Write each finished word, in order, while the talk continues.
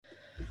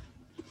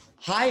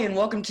Hi, and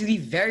welcome to the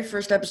very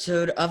first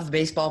episode of the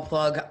Baseball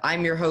Plug.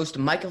 I'm your host,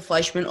 Micah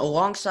Fleischman.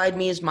 Alongside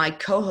me is my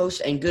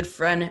co-host and good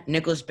friend,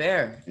 Nicholas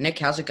Bear. Nick,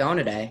 how's it going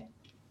today?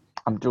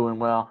 I'm doing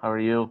well. How are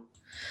you?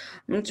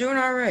 I'm doing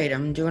all right.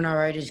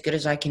 As good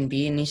as I can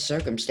be in these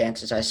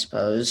circumstances, I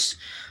suppose.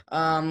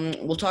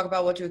 We'll talk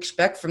about what to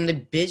expect from the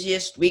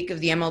busiest week of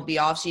the MLB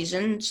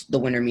offseason, the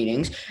winter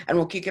meetings, and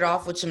we'll kick it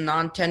off with some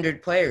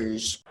non-tendered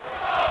players.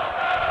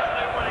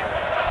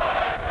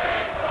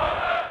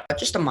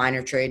 Just a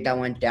minor trade that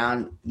went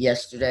down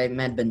yesterday,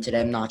 may have been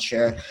today, I'm not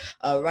sure.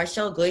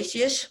 Raisel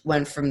Iglesias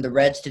went from the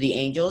Reds to the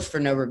Angels for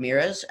no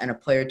Ramirez and a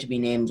player to be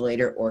named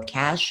later or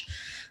cash.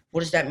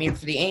 What does that mean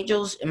for the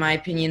Angels? In my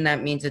opinion,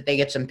 that means that they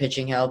get some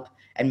pitching help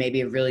and maybe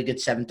a really good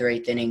seventh or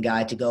eighth inning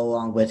guy to go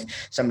along with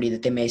somebody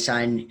that they may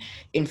sign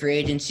in free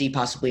agency,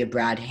 possibly a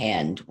Brad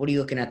Hand. What are you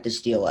looking at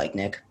this deal like,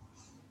 Nick?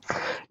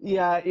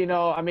 Yeah,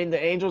 the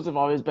Angels have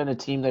always been a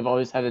team. They've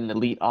always had an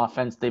elite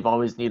offense. They've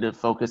always needed to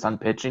focus on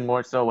pitching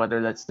more so, whether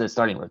that's the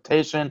starting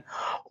rotation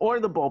or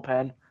the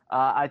bullpen.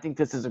 I think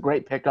this is a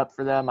great pickup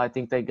for them. I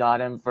think they got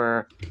him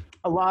for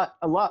a lot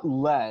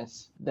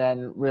less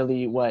than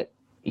really what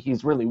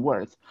he's really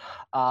worth.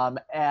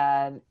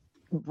 And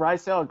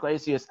Raisel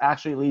Iglesias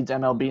actually leads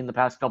MLB in the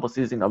past couple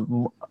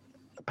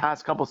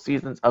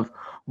seasons of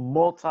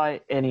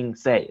multi-inning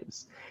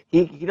saves.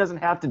 He doesn't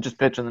have to just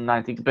pitch in the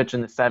ninth. He can pitch in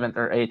the seventh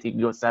or eighth. He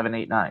can go 7,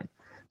 8, 9.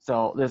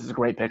 So this is a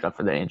great pickup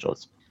for the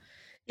Angels.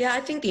 Yeah,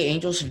 I think the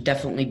Angels have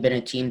definitely been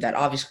a team that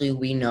obviously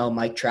we know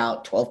Mike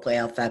Trout, 12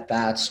 playoff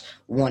at-bats,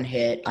 1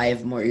 hit. I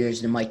have more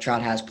years than Mike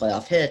Trout has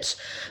playoff hits.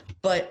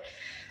 But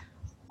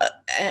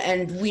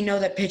and we know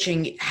that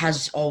pitching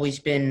has always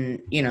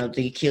been,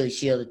 the Achilles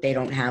heel, that they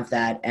don't have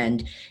that.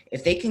 And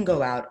if they can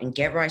go out and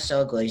get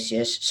Raisel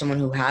Iglesias, someone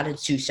who had a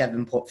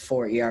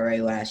 2.74 ERA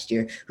last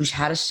year, who's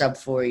had a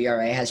sub-4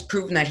 ERA, has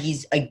proven that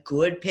he's a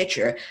good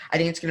pitcher, I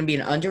think it's going to be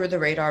an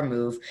under-the-radar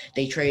move.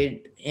 They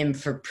trade him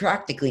for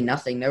practically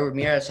nothing. No,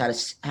 Ramirez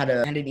had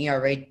an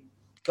ERA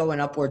going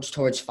upwards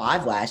towards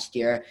 5 last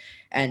year.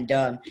 And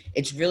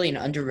it's really an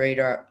under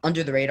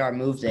the radar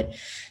move that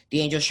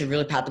the Angels should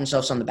really pat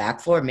themselves on the back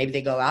for. Maybe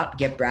they go out,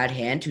 get Brad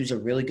Hand, who's a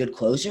really good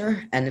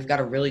closer, and they've got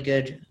a really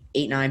good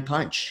 8-9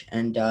 punch.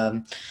 And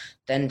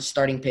then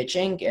starting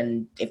pitching,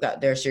 and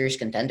they're a serious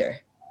contender.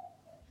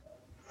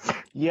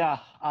 Yeah,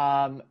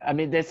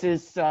 this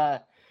is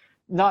not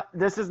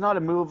a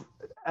move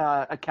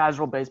a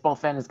casual baseball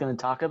fan is going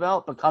to talk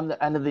about. But come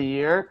the end of the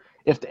year,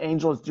 if the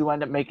Angels do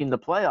end up making the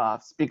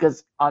playoffs,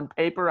 because on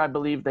paper, I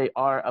believe they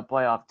are a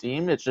playoff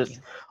team. It's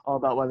just all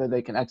about whether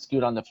they can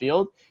execute on the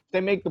field. If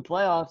they make the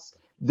playoffs,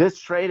 this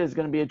trade is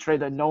going to be a trade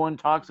that no one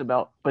talks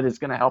about, but it's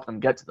going to help them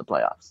get to the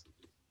playoffs.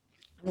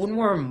 One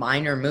more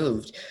minor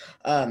move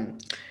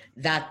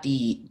that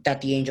the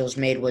Angels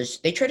made was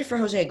they traded for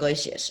Jose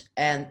Iglesias,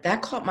 and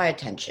that caught my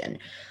attention.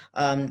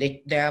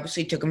 They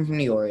obviously took him from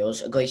the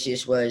Orioles.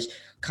 Iglesias was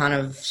kind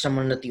of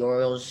someone that the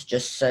Orioles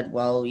just said,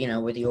 well,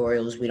 we're the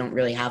Orioles, we don't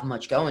really have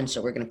much going,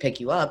 so we're going to pick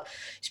you up.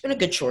 He's been a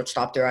good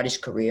shortstop throughout his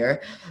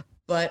career.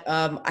 But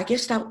I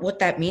guess what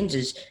that means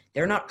is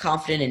they're not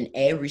confident in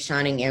A,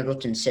 re-signing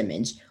Andrelton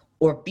Simmons,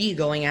 or B,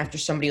 going after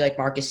somebody like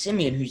Marcus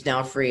Semien, who's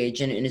now a free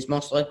agent and is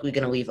most likely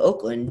going to leave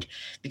Oakland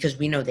because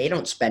we know they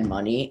don't spend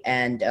money,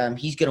 and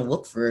he's going to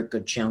look for a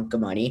good chunk of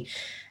money.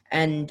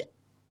 And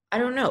I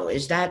don't know,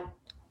 is that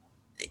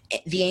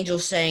the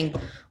Angels saying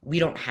we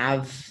don't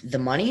have the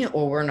money,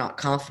 or we're not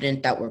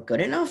confident that we're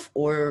good enough?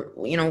 Or,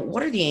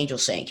 what are the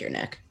Angels saying here,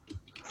 Nick?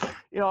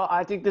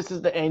 I think this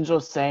is the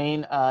Angels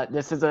saying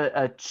this is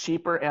a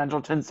cheaper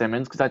Andrelton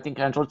Simmons, because I think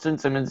Andrelton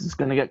Simmons is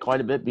going to get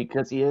quite a bit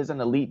because he is an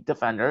elite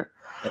defender.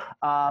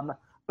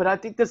 But I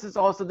think this is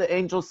also the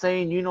Angels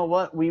saying, you know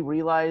what, we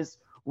realize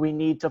we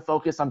need to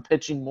focus on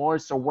pitching more,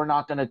 so we're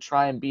not going to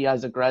try and be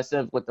as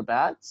aggressive with the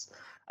bats.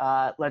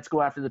 Let's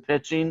go after the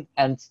pitching,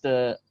 hence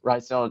the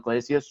Raisel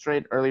Iglesias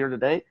trade earlier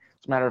today.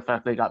 As a matter of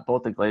fact, they got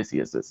both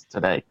Iglesias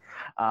today.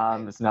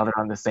 So now they're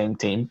on the same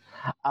team.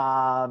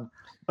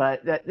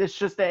 But it's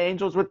just the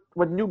Angels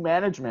with new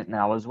management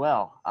now as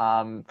well.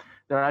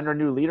 They're under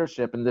new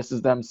leadership, and this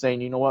is them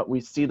saying, you know what,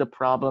 we see the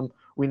problem.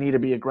 We need to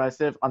be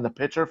aggressive on the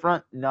pitcher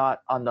front,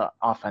 not on the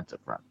offensive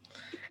front.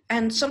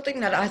 And something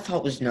that I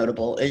thought was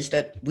notable is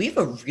that we have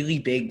a really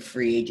big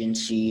free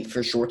agency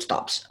for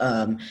shortstops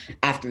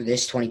after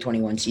this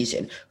 2021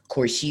 season.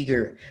 Corey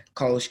Seager,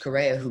 Carlos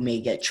Correa, who may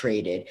get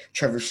traded,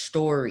 Trevor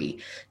Story,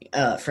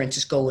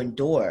 Francisco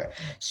Lindor.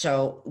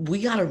 So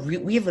we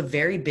have a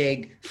very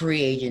big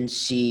free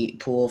agency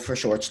pool for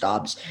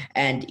shortstops.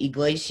 And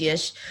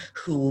Iglesias,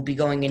 who will be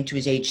going into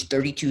his age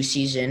 32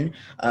 season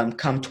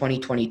come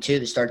 2022,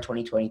 the start of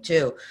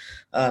 2022,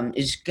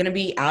 is going to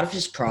be out of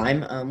his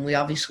prime. We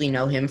obviously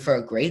know him for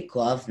a great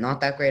glove,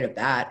 not that great a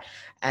bat.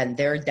 And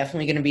there are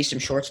definitely going to be some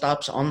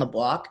shortstops on the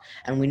block.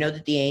 And we know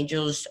that the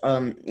Angels,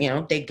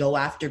 they go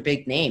after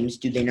big names.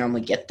 Do they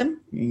normally get them?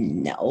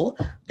 No.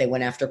 They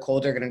went after Cole.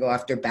 They're going to go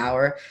after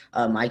Bauer.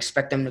 I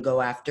expect them to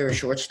go after a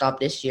shortstop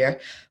this year.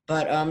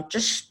 But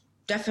just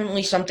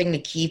definitely something to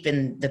keep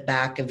in the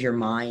back of your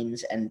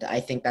minds, and I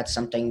think that's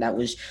something that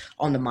was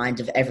on the minds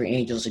of every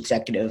Angels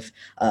executive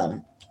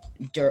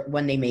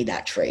when they made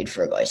that trade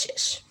for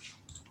Iglesias.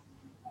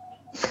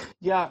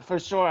 Yeah, for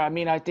sure. I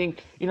mean, I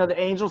think, the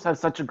Angels have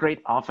such a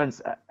great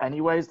offense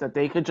anyways that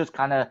they could just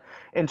kind of,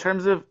 in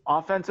terms of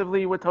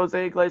offensively with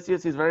Jose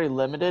Iglesias, he's very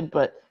limited,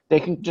 but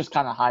they can just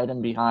kind of hide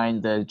him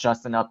behind the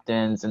Justin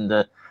Uptons and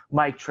the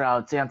Mike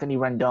Trouts, Anthony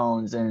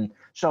Rendones, and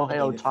Shohei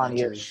David Ohtani,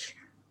 Fletcher's.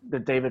 the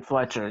David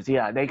Fletchers.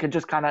 Yeah, they could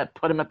just kind of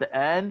put him at the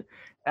end,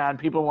 and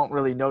people won't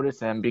really notice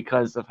him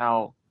because of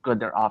how good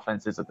their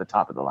offense is at the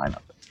top of the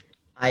lineup.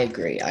 I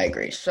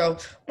agree. So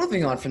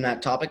moving on from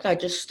that topic,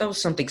 that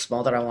was something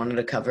small that I wanted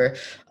to cover.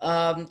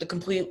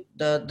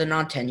 The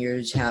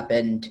non-tenures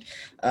happened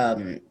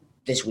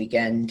this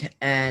weekend,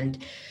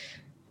 and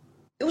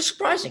it was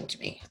surprising to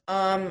me.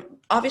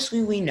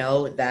 Obviously, we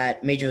know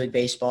that Major League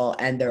Baseball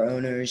and their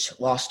owners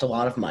lost a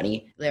lot of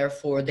money.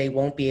 Therefore, they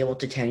won't be able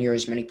to tenure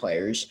as many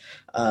players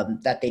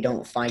that they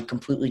don't find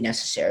completely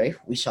necessary.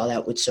 We saw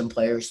that with some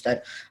players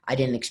that I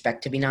didn't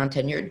expect to be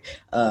non-tenured.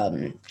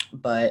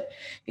 But,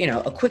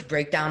 a quick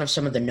breakdown of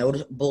some of the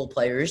notable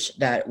players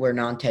that were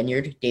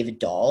non-tenured: David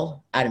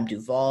Dahl, Adam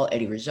Duvall,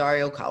 Eddie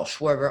Rosario, Kyle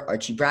Schwarber,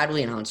 Archie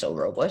Bradley, and Hansel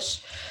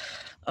Robles.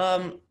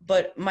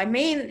 But my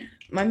main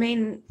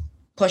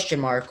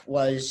question mark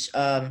was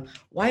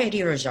why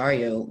Eddie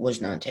Rosario was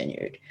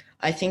non-tenured.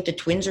 I think the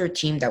Twins are a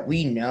team that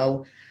we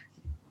know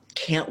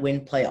can't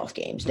win playoff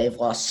games. They've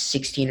lost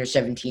 16 or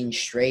 17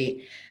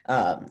 straight.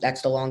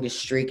 That's the longest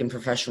streak in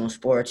professional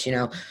sports.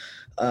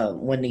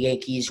 When the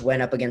Yankees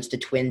went up against the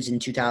Twins in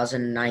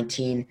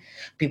 2019,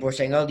 people were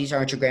saying, oh, these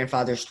aren't your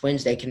grandfather's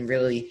Twins. They can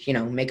really,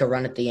 make a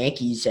run at the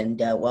Yankees.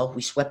 And,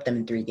 we swept them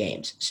in 3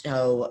 games.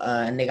 So,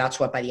 and they got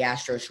swept by the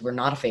Astros, who were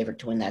not a favorite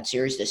to win that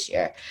series this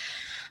year.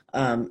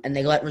 And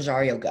they let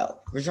Rosario go.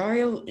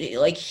 Rosario,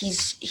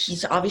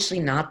 he's obviously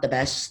not the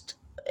best.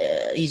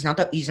 He's not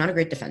a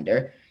great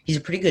defender. He's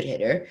a pretty good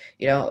hitter.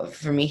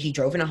 For me, he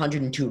drove in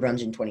 102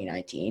 runs in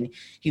 2019.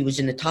 He was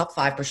in the top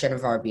 5%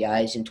 of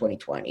RBIs in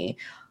 2020.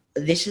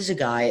 This is a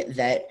guy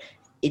that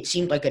it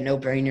seemed like a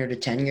no-brainer to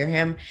tenure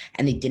him,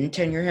 and they didn't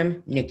tenure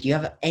him. Nick, do you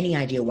have any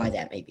idea why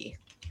that may be?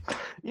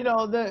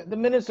 The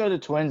Minnesota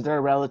Twins, they're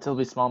a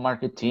relatively small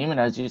market team, and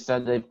as you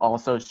said, they've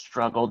also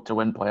struggled to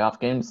win playoff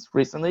games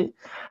recently.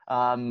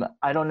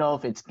 I don't know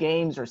if it's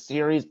games or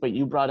series, but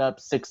you brought up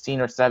 16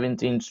 or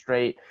 17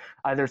 straight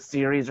either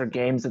series or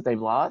games that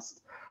they've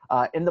lost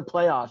in the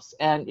playoffs.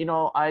 And,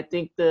 I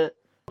think that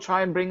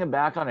try and bring him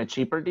back on a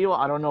cheaper deal.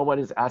 I don't know what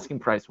his asking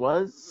price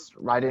was.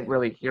 I didn't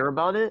really hear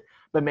about it,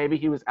 but maybe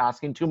he was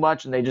asking too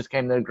much, and they just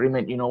came to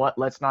agreement, you know what,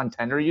 let's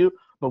non-tender you,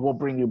 but we'll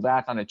bring you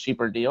back on a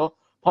cheaper deal.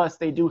 Plus,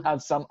 they do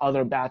have some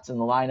other bats in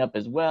the lineup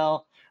as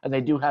well, and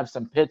they do have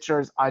some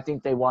pitchers. I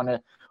think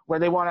where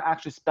they want to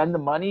actually spend the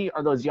money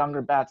are those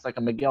younger bats like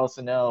a Miguel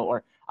Sano,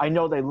 or I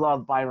know they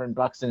love Byron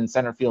Buxton in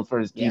center field for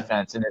his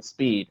defense and his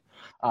speed.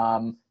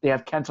 They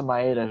have Kenta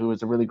Maeda, who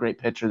is a really great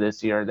pitcher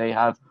this year. They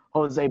have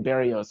Jose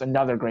Barrios,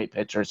 another great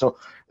pitcher. So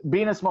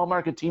being a small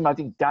market team, I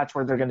think that's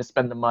where they're going to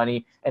spend the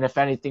money, and if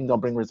anything, they'll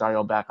bring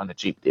Rosario back on a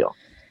cheap deal.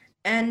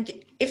 And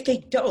if they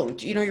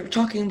don't, you're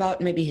talking about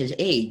maybe his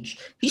age.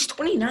 He's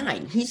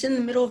 29. He's in the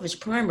middle of his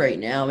prime right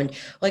now. And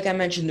like I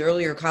mentioned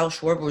earlier, Kyle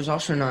Schwarber was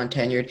also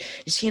non-tenured.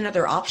 Is he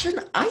another option?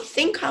 I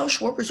think Kyle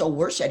Schwarber's a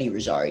worse Eddie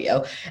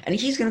Rosario, and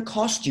he's going to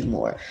cost you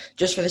more,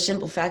 just for the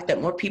simple fact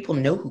that more people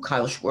know who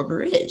Kyle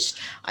Schwarber is.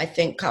 I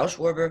think Kyle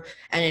Schwarber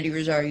and Eddie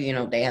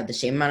Rosario, they have the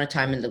same amount of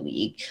time in the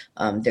league.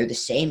 They're the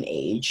same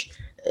age.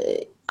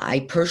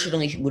 I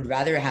personally would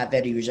rather have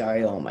Eddie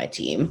Rosario on my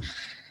team.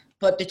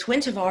 But the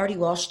Twins have already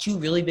lost 2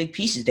 really big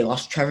pieces. They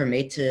lost Trevor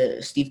May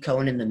to Steve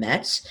Cohen in the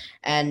Mets,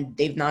 and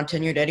they've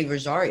non-tenured Eddie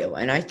Rosario.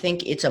 And I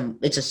think it's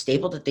a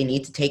staple that they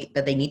need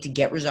to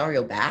get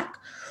Rosario back,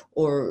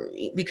 or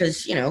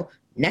because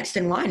next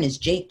in line is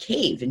Jake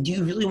Cave. And do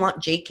you really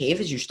want Jake Cave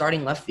as your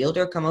starting left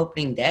fielder come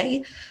opening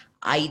day?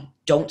 I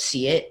don't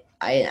see it.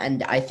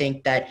 I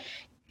think that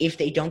if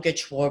they don't get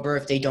Schwarber,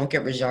 if they don't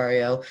get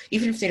Rosario,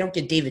 even if they don't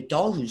get David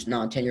Dahl, who's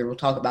non-tenured, we'll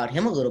talk about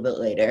him a little bit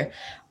later,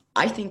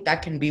 I think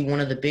that can be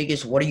one of the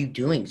biggest what are you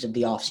doings of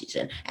the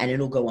offseason. And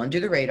it'll go under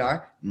the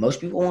radar.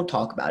 Most people won't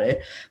talk about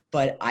it.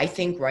 But I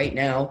think right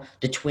now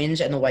the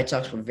Twins and the White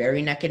Sox were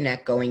very neck and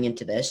neck going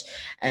into this.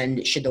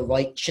 And should the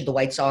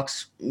White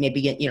Sox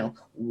maybe get,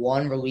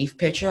 one relief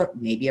pitcher,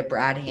 maybe a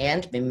Brad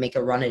Hand, maybe make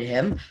a run at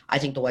him, I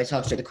think the White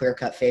Sox are the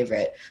clear-cut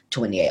favorite to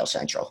win the AL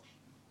Central.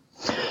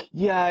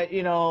 Yeah,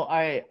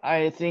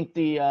 I think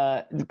the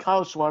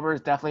Kyle Schwarber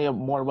is definitely a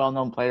more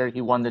well-known player.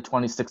 He won the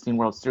 2016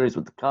 World Series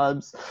with the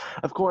Cubs.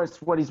 Of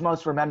course, what he's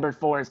most remembered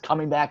for is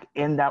coming back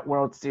in that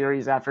World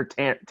Series after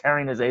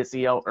tearing his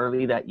ACL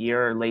early that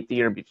year or late the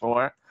year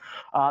before.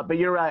 But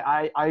you're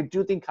right. I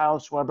do think Kyle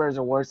Schwarber is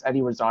a worse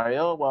Eddie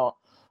Rosario. Well,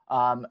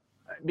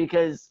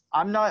 because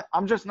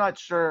I'm just not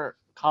sure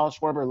Kyle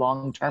Schwarber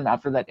long-term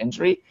after that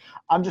injury.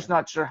 I'm just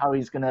not sure how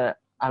he's gonna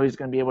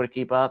be able to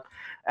keep up.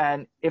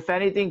 And if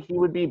anything, he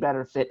would be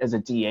better fit as a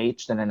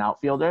DH than an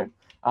outfielder.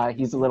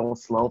 He's a little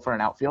slow for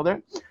an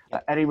outfielder.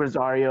 Eddie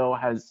Rosario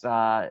has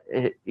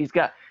he's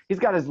got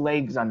his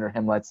legs under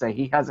him. Let's say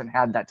he hasn't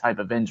had that type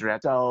of injury.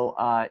 So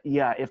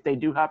if they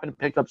do happen to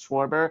pick up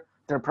Schwarber,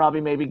 they're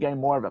probably maybe getting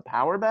more of a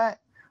power bet,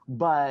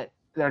 but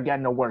they're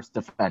getting a worse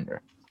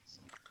defender.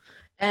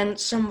 And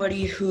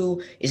somebody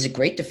who is a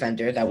great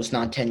defender that was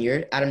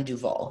non-tenured, Adam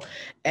Duvall.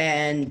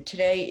 And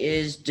today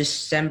is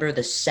December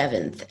the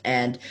 7th,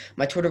 and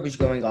my Twitter was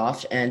going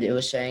off, and it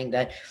was saying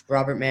that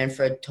Robert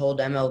Manfred told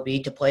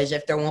MLB to play as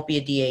if there won't be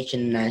a DH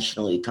in the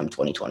National League come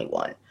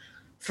 2021.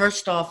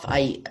 First off,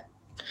 I'm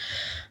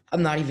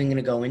not even going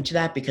to go into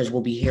that because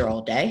we'll be here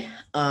all day.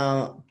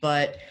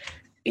 But,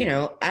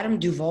 Adam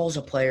Duvall is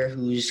a player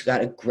who's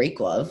got a great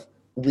glove.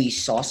 We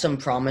saw some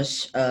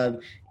promise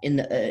in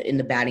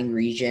the batting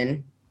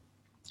region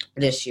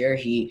this year.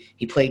 He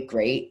played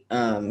great.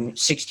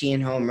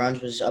 16 home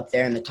runs, was up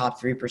there in the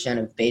top 3%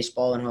 of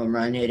baseball in home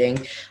run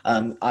hitting.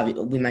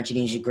 We mentioned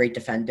he's a great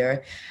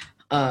defender.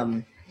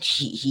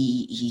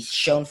 He's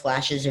shown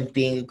flashes of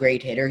being a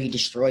great hitter. He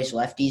destroys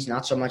lefties,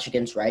 not so much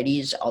against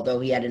righties, although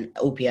he had an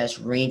OPS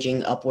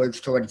ranging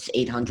upwards towards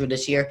 800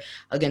 this year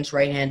against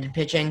right-handed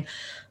pitching.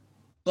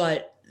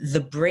 But the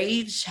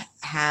Braves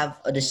have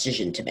a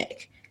decision to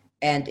make,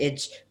 and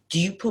it's, do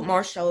you put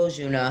Marcell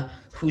Ozuna,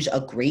 who's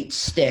a great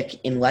stick,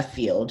 in left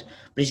field,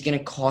 but he's going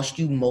to cost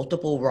you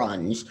multiple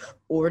runs,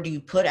 or do you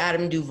put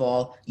Adam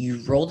Duvall,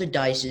 you roll the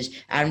dice, is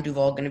Adam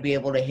Duvall going to be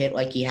able to hit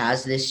like he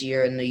has this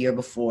year and the year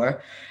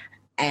before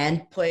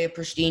and play a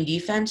pristine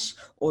defense,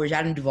 or is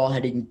Adam Duvall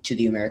heading to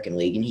the American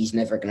League and he's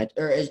never going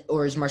to –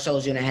 or is Marcell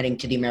Ozuna heading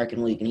to the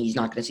American League and he's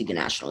not going to see the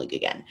National League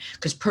again?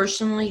 Because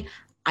personally,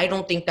 I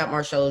don't think that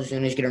Marcell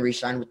Ozuna is going to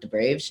re-sign with the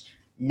Braves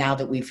now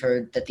that we've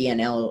heard that the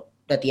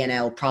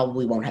NL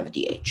probably won't have a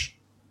DH.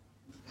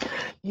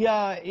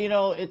 Yeah,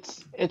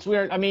 it's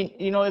weird. I mean,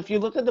 if you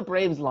look at the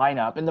Braves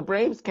lineup, and the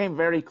Braves came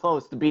very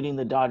close to beating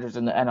the Dodgers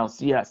in the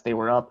NLCS. They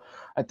were up,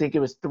 I think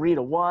it was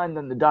 3-1.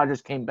 Then the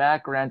Dodgers came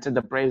back. Granted,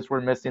 the Braves were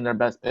missing their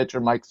best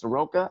pitcher, Mike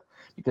Soroka,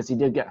 because he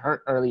did get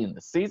hurt early in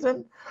the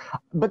season.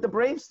 But the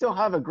Braves still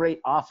have a great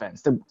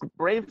offense. The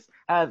Braves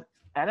have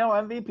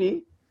NL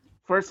MVP,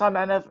 first-time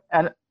NL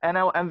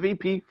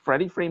MVP,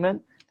 Freddie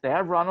Freeman. They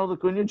have Ronald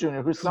Acuna Jr.,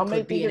 who some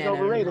may think is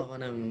overrated,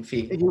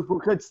 who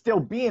could still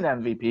be an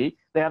MVP.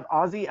 They have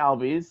Ozzie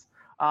Albies.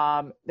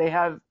 They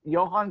have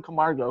Johan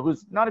Camargo,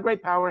 who's not a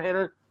great power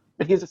hitter,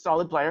 but he's a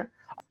solid player.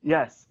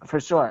 Yes,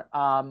 for sure.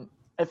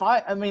 If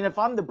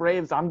I'm the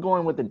Braves, I'm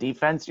going with the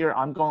defense here.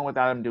 I'm going with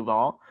Adam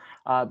Duvall,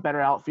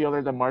 better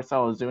outfielder than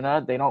Marcell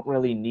Ozuna. They don't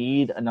really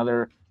need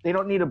they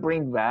don't need to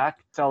bring back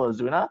Marcell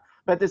Ozuna.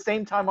 But at the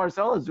same time,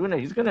 Marcell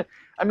Ozuna,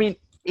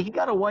 he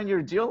got a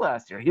one-year deal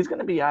last year. He's going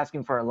to be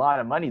asking for a lot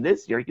of money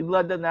this year. He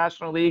led the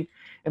National League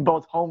in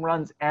both home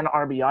runs and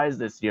RBIs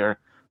this year.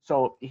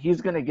 So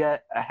he's going to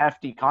get a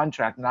hefty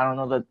contract, and I don't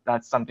know that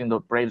that's something the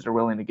Braves are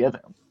willing to give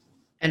him.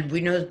 And we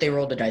know that they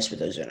rolled the dice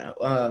with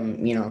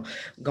Ozuna.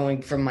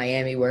 Going from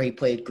Miami, where he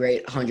played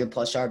great,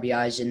 100-plus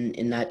RBIs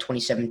in that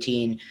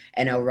 2017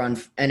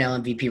 NL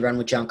MVP run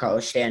with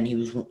Giancarlo Stanton.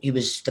 He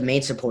was the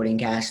main supporting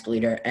cast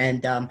leader.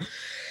 And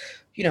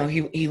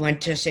he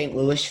went to St.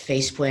 Louis,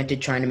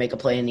 face-planted, trying to make a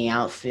play in the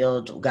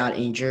outfield, got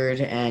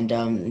injured,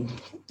 and,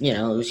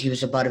 he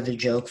was a butt of the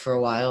joke for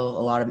a while,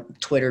 a lot of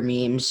Twitter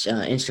memes,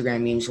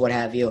 Instagram memes, what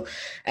have you.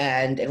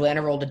 And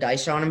Atlanta rolled the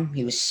dice on him.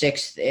 He was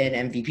 6th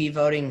in MVP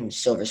voting,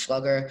 Silver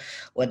Slugger,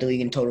 led the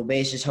league in total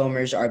bases,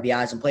 homers,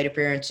 RBIs, and plate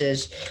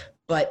appearances.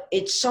 But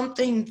it's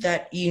something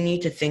that you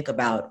need to think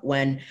about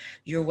when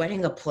you're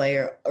letting a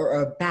player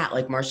or a bat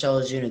like Marcell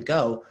Ozuna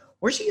go.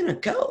 Where's he going to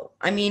go?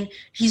 I mean,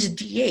 he's a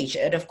DH.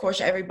 And, of course,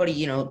 everybody,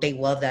 they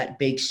love that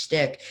big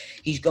stick.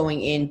 He's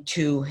going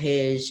into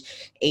his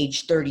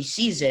age 30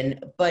 season.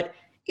 But,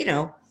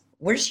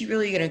 where's he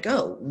really going to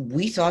go?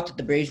 We thought that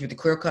the Braves were the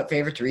clear-cut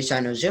favorite to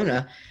re-sign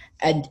Ozuna.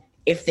 And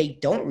if they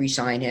don't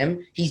re-sign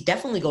him, he's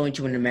definitely going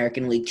to an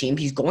American League team.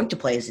 He's going to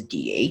play as a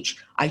DH.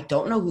 I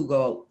don't know who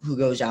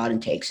goes out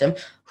and takes him.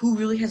 Who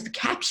really has the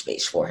cap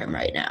space for him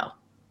right now?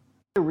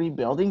 A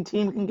rebuilding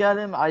team can get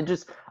him. I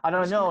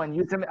don't know, and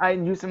use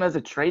him as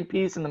a trade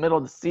piece in the middle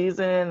of the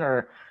season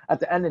or at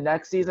the end of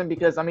next season,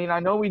 because I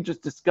know we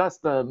just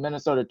discussed the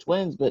Minnesota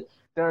Twins, but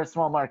they're a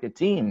small market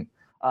team.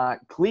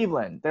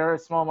 Cleveland, they're a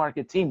small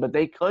market team, but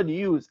they could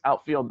use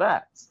outfield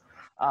bats.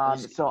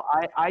 So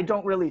I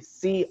don't really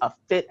see a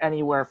fit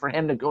anywhere for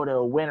him to go to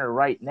a winner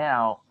right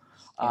now.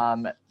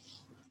 That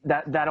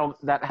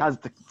has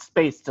the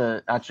space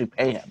to actually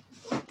pay him.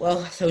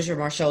 Well, those are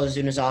Marcell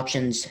Ozuna's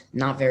options.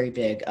 Not very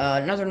big.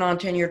 Another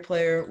non-tenured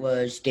player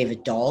was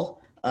David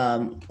Dahl.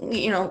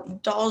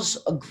 Dahl's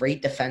a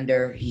great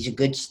defender. He's a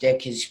good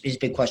stick. His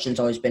big question's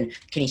always been,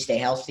 can he stay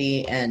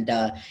healthy? And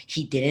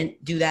he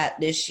didn't do that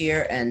this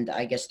year. And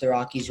I guess the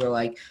Rockies were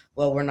like,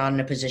 well, we're not in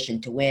a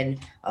position to win.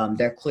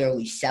 They're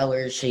clearly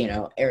sellers.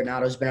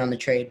 Arenado's been on the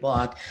trade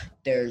block.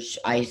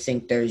 I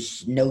think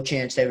there's no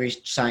chance they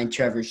sign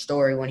Trevor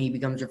Story when he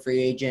becomes a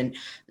free agent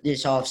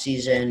this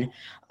offseason.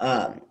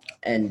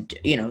 And,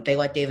 they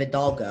let David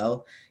Dahl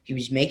go. He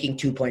was making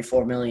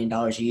 $2.4 million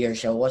a year,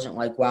 so it wasn't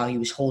like, wow, he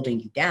was holding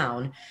you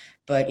down.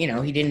 But, he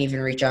didn't even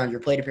reach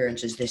 100 plate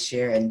appearances this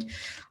year. And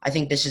I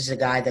think this is a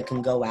guy that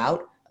can go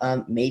out.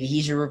 Maybe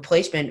he's a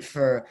replacement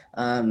for,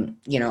 a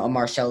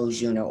Marcell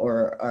Ozuna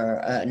or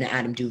an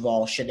Adam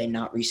Duvall should they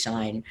not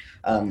re-sign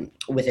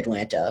with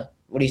Atlanta.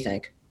 What do you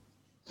think?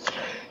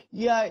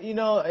 Yeah,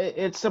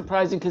 it's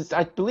surprising because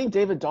I believe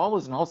David Dahl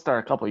was an All-Star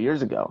a couple of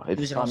years ago. He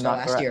was an All-Star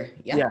last year.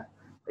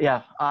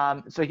 Yeah.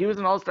 So he was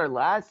an All-Star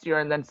last year,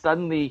 and then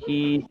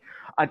suddenly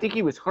I think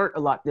he was hurt a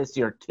lot this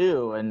year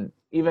too, and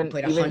he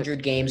played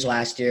 100 games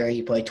last year.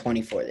 He played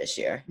 24 this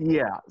year.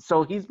 Yeah,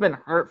 so he's been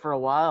hurt for a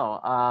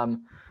while.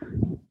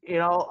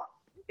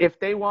 If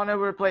they want to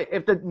replace,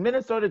 if the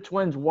Minnesota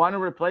Twins want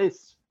to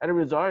replace Eddie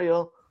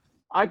Rosario,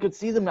 I could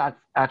see them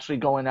actually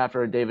going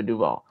after a David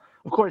Duvall.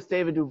 Of course,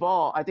 David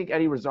Duvall, I think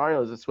Eddie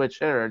Rosario is a switch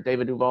hitter.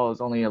 David Duvall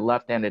is only a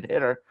left-handed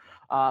hitter,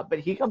 but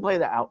he can play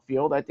the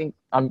outfield. I think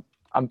I'm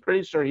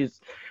pretty sure he's,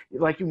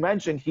 like you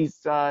mentioned, he's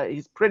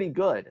pretty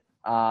good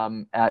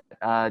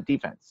at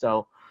defense.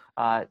 So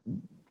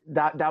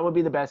that would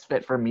be the best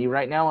fit for me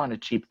right now on a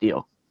cheap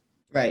deal.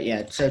 Right.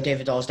 Yeah. So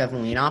David Dahl is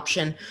definitely an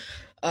option.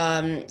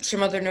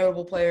 Some other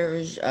notable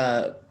players,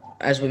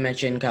 as we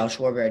mentioned, Kyle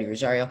Schwarber, Eddie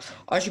Rosario,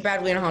 Archie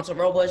Bradley, and Hansel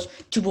Robles,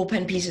 2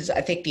 bullpen pieces.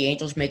 I think the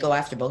Angels may go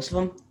after both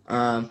of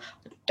them.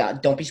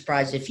 Don't be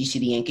surprised if you see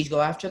the Yankees go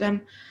after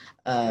them.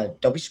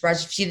 Don't be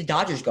surprised if you see the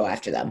Dodgers go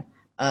after them.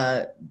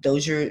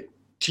 Those are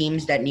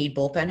teams that need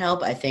bullpen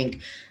help. I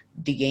think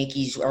the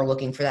Yankees are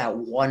looking for that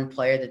one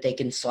player that they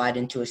can slide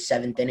into a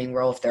 7th inning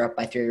role if they're up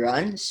by 3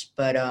 runs.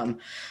 But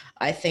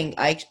I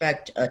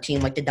expect a team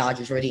like the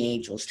Dodgers or the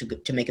Angels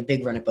to make a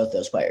big run at both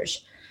those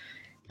players.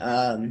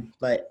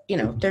 But,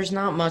 there's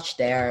not much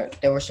there.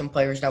 There were some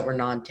players that were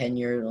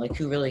non-tenure. Like,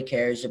 who really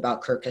cares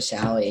about Kirk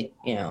Casale?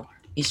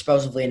 He's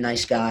supposedly a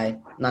nice guy,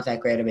 not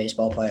that great a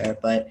baseball player.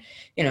 But,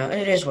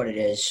 it is what it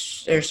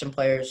is. There's some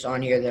players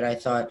on here that I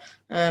thought,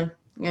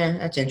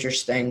 that's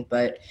interesting.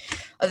 But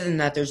other than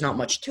that, there's not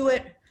much to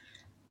it.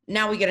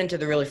 Now we get into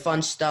the really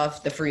fun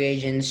stuff, the free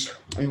agents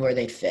and where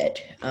they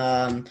fit.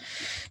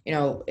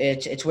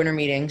 It's winter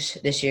meetings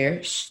this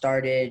year.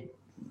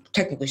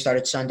 Technically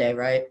started Sunday,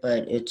 right?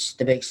 But it's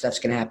the big stuff's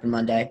going to happen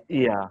Monday.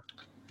 Yeah.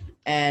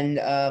 And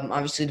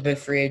obviously the big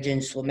free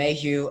agents,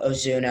 LeMahieu,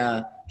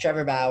 Ozuna,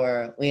 Trevor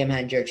Bauer, Liam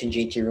Hendricks, and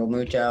JT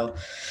Realmuto.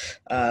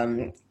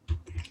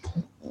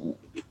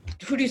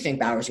 Who do you think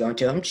Bauer's going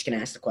to? I'm just going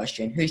to ask the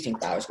question. Who do you think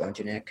Bauer's going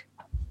to, Nick?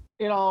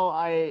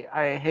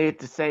 I hate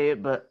to say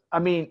it, but I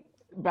mean,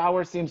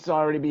 Bauer seems to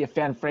already be a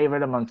fan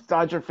favorite amongst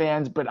Dodger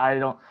fans, but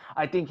I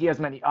think he has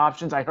many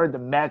options. I heard the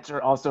Mets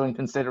are also in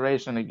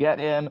consideration to get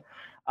him.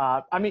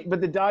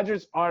 But the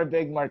Dodgers are a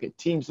big market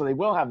team, so they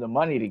will have the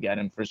money to get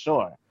him for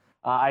sure.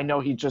 I know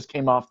he just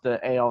came off the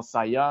NL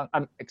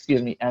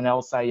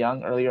Cy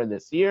Young earlier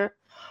this year.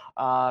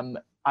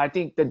 I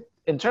think that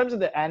in terms of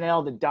the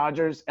NL, the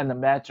Dodgers and the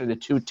Mets are the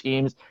 2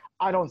 teams.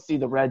 I don't see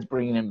the Reds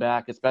bringing him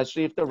back,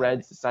 especially if the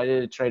Reds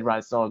decided to trade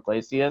Raisel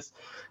Iglesias.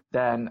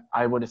 Then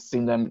I would have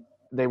seen them.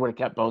 They would have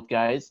kept both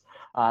guys.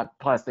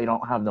 Plus, they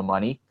don't have the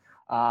money.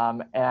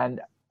 For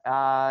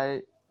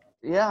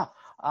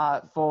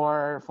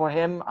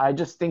him, I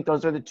just think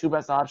those are the 2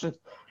 best options.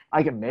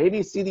 I can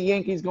maybe see the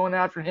Yankees going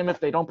after him if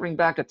they don't bring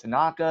back a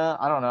Tanaka.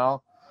 I don't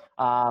know.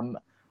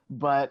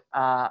 But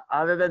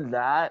other than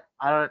that,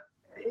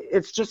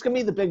 it's just going to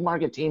be the big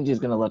market teams he's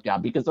going to look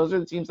at because those are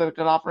the teams that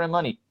could offer him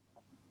money.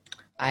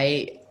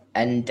 I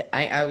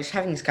was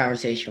having this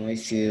conversation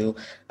with you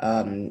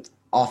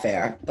off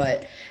air,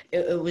 but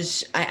it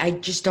was I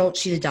just don't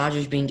see the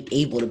Dodgers being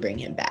able to bring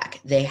him back.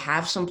 They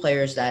have some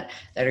players that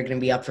are going to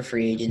be up for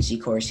free agency.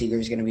 Corey Seager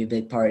is going to be a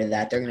big part of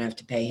that. They're going to have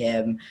to pay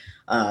him.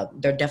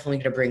 They're definitely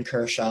going to bring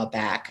Kershaw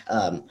back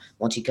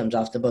once he comes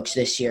off the books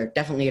this year.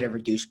 Definitely at a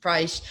reduced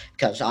price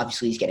because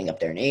obviously he's getting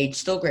up there in age.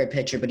 Still a great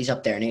pitcher, but he's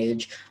up there in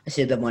age. I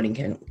see the money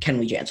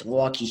Kenley Jansen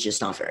walk. He's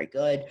just not very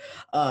good.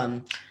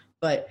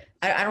 But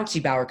I don't see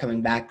Bauer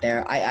coming back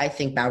there. I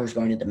think Bauer's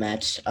going to the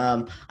Mets.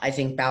 I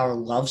think Bauer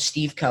loves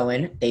Steve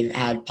Cohen. They've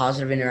had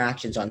positive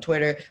interactions on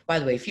Twitter. By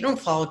the way, if you don't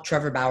follow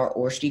Trevor Bauer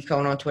or Steve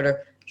Cohen on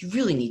Twitter, you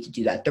really need to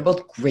do that. They're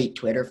both great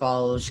Twitter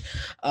follows.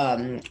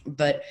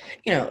 But,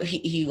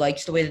 he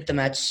likes the way that the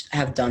Mets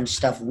have done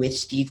stuff with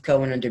Steve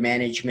Cohen under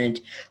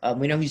management.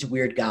 We know he's a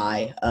weird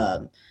guy.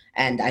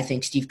 And I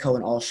think Steve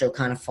Cohen also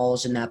kind of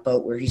falls in that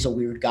boat where he's a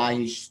weird guy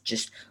who's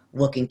just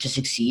looking to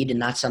succeed,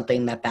 and that's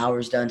something that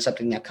Bauer's done,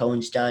 something that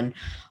Cohen's done.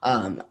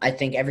 I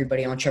think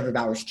everybody on Trevor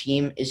Bauer's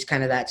team is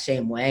kind of that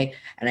same way,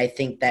 and I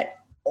think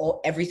that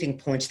everything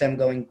points to him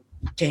going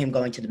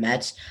to the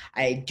Mets.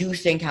 I do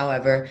think,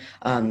 however,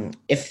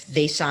 if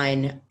they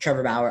sign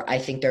Trevor Bauer, I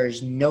think there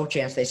is no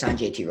chance they sign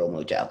JT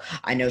Realmuto.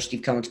 I know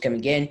Steve Cohen's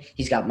coming in.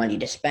 He's got money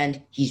to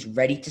spend. He's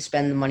ready to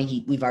spend the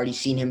money. We've already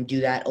seen him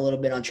do that a little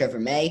bit on Trevor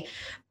May.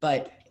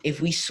 But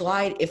if we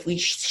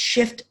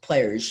shift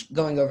players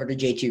going over to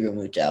JT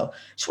Realmuto, I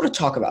just want to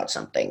talk about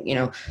something.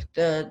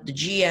 The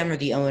GM or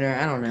the owner,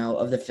 I don't know,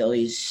 of the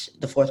Phillies,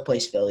 the fourth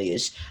place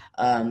Phillies,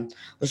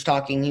 was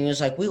talking. He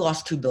was like, "We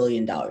lost $2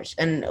 billion,"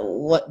 and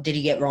what did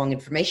he get wrong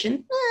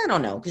information? I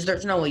don't know, because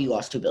there's no way you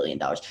lost $2 billion.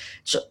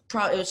 So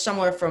probably it was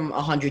somewhere from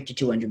 100 to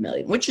 200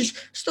 million, which is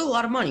still a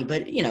lot of money,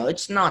 but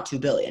it's not 2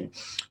 billion.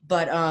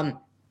 But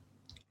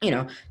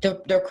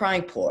they're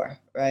crying poor,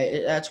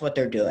 right? That's what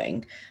they're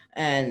doing.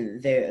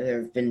 And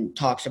there have been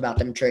talks about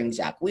them trading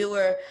Zach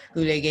Wheeler,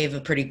 who they gave a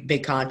pretty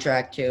big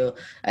contract to,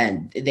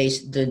 and the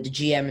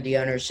GM and the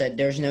owner said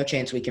there's no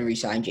chance we can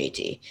re-sign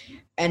JT.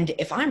 And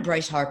if I'm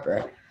Bryce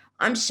Harper,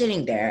 I'm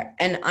sitting there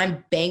and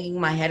I'm banging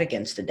my head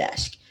against the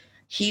desk.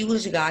 He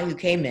was a guy who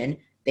came in,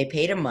 they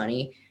paid him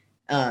money,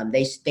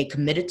 they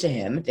committed to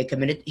him,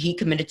 he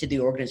committed to the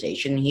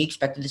organization, and he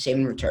expected the same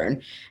in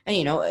return.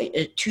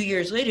 And 2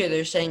 years later,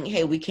 they're saying,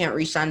 "Hey, we can't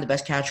re-sign the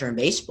best catcher in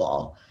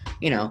baseball."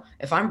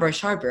 If I'm Bryce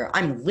Harper,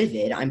 I'm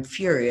livid, I'm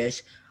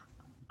furious.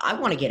 I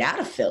want to get out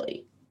of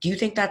Philly. Do you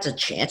think that's a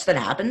chance that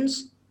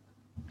happens?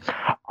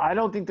 I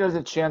don't think there's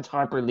a chance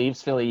Harper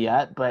leaves Philly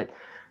yet, but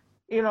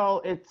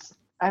it's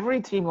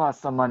every team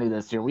lost some money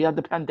this year. We had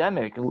the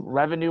pandemic,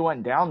 revenue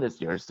went down this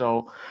year,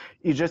 so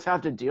you just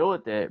have to deal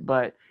with it.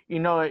 But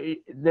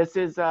this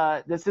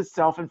is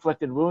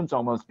self-inflicted wounds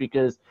almost,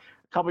 because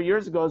a couple of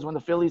years ago is when the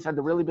Phillies had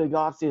the really big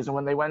offseason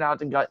when they went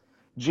out and got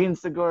Gene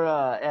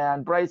Segura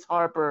and Bryce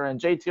Harper and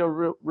JT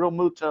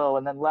Realmuto,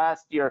 and then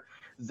last year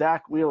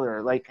Zach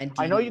Wheeler.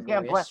 I know you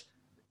can't plan.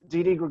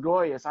 Didi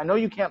Gregorius. I know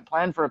you can't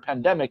plan for a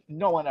pandemic.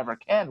 No one ever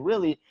can,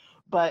 really.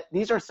 But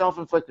these are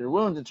self-inflicted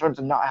wounds in terms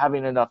of not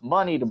having enough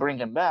money to bring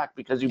him back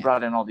because you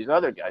brought in all these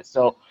other guys.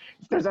 So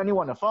if there's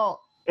anyone to fault,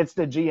 it's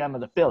the GM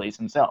of the Phillies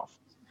himself.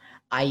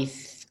 I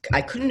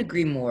couldn't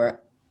agree more.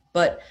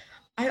 But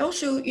I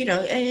also,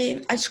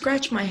 I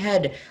scratch my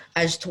head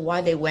as to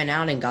why they went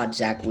out and got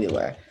Zach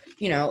Wheeler.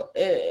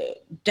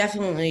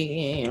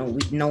 Definitely,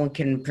 no one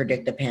can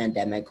predict the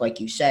pandemic, like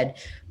you said.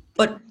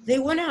 But they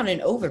went out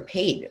and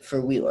overpaid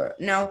for Wheeler.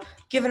 Now,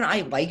 given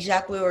I like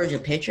Zach Wheeler as a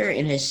pitcher,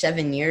 in his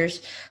 7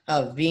 years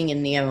of being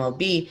in the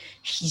MLB,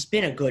 he's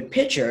been a good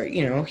pitcher.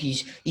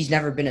 He's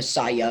never been a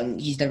Cy Young.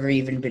 He's never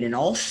even been an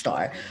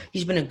All-Star.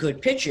 He's been a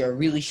good pitcher, a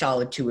really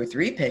solid 2 or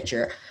 3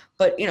 pitcher.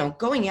 But,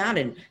 going out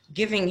and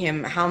giving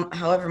him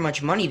however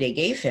much money they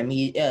gave him,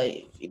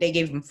 they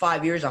gave him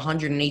 5 years,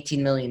 $118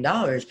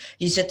 million.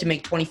 He's set to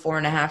make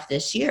 $24.5 million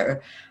this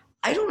year.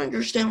 I don't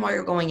understand why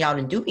you're going out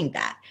and doing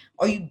that.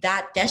 Are you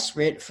that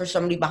desperate for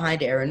somebody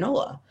behind Aaron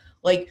Nola?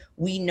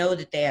 We know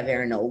that they have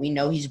Aaron Nola. We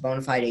know he's a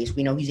bona fide ace.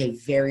 We know he's a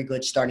very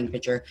good starting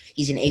pitcher.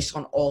 He's an ace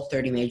on all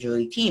 30 major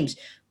league teams.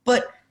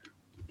 But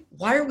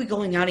why are we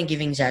going out and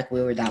giving Zach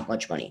Wheeler that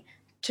much money?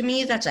 To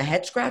me, that's a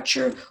head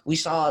scratcher. We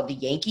saw the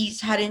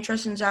Yankees had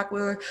interest in Zach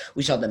Wheeler.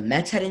 We saw the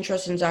Mets had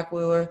interest in Zach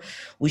Wheeler.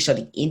 We saw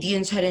the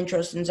Indians had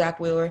interest in Zach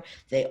Wheeler.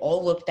 They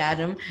all looked at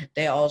him.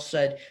 They all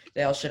said,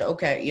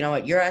 okay, you know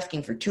what? You're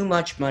asking for too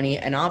much money,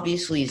 and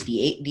obviously,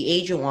 the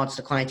agent wants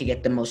the client to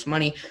get the most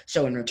money,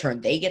 so in return,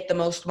 they get the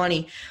most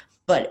money.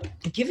 But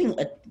giving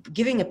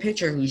a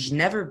pitcher who's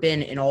never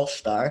been an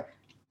All-Star,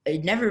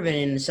 never been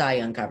in the Cy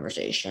Young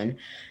conversation,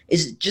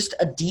 is just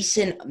a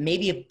decent,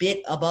 maybe a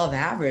bit above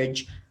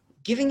average.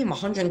 Giving him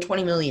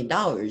 $120 million,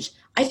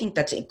 I think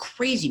that's a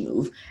crazy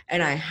move,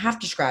 and I have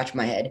to scratch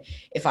my head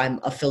if I'm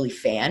a Philly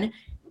fan.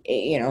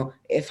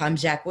 If I'm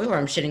Zach Wheeler,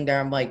 I'm sitting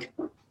there, I'm like,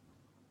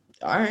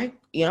 all right,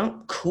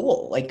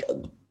 cool.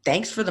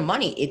 Thanks for the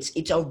money.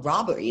 It's a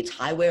robbery. It's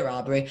highway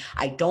robbery.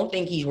 I don't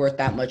think he's worth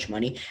that much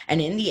money. And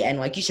in the end,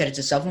 like you said, it's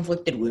a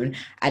self-inflicted wound,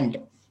 and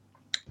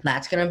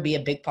that's going to be a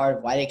big part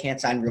of why they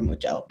can't sign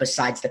Realmuto,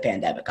 besides the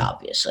pandemic,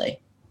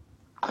 obviously.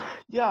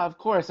 Yeah, of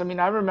course. I mean,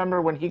 I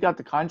remember when he got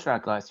the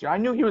contract last year. I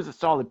knew he was a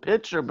solid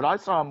pitcher, but I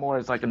saw him more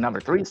as like a number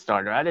 3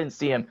 starter. I didn't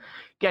see him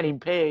getting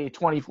paid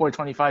 24,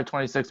 25,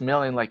 26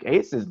 million like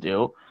aces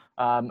do.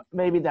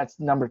 Maybe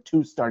that's number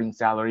 2 starting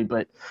salary,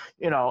 but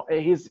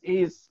he's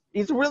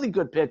a really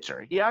good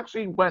pitcher. He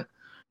actually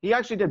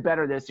did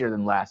better this year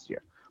than last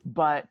year,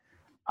 but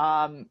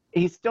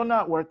he's still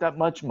not worth that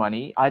much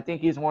money. I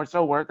think he's more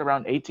so worth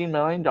around $18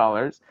 million,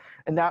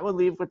 and that would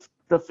leave with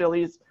the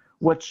Phillies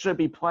what should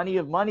be plenty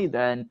of money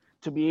then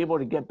to be able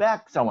to get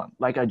back someone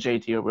like a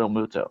JT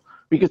Realmuto.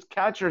 Because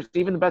catchers,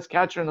 even the best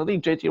catcher in the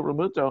league, JT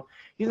Realmuto,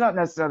 he's not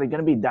necessarily going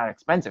to be that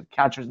expensive.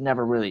 Catchers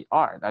never really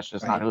are. That's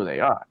just not who they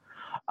are.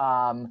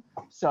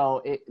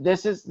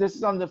 This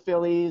is on the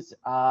Phillies,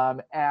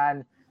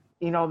 and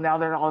now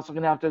they're also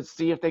going to have to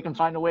see if they can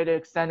find a way to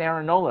extend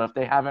Aaron Nola if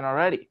they haven't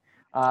already,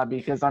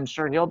 because I'm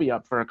sure he'll be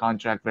up for a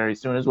contract very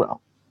soon as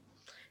well.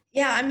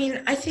 Yeah, I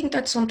mean, I think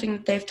that's something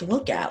that they have to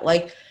look at.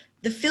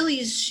 the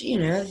Phillies,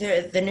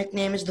 the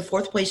nickname is the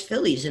fourth place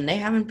Phillies, and they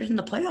haven't been in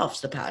the playoffs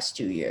the past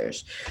 2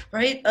 years,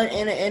 right?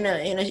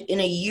 In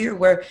a year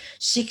where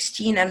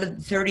 16 out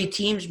of 30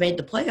 teams made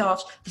the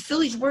playoffs, the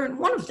Phillies weren't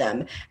one of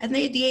them, and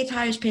they had the eighth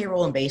highest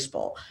payroll in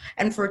baseball.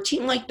 And for a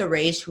team like the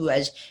Rays, who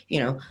has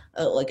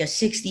like a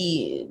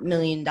 $60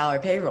 million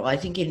payroll, I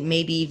think it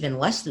may be even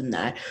less than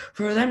that,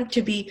 for them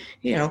to be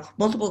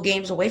multiple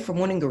games away from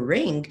winning a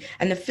ring,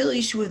 and the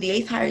Phillies, who have the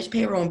eighth highest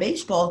payroll in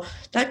baseball,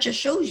 that just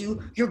shows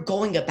you're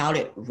going about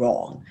it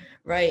wrong,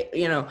 right?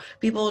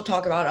 People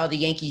talk about how the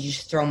Yankees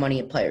used to throw money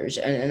at players,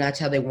 and that's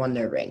how they won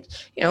their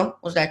rings.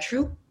 Was that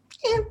true?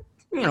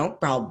 Yeah,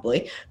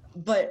 probably.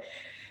 But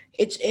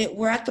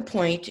we're at the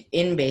point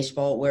in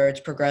baseball where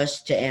it's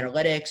progressed to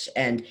analytics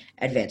and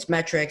advanced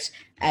metrics,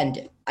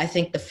 and I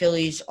think the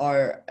Phillies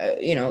are,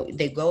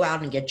 they go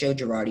out and get Joe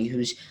Girardi,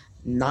 who's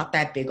not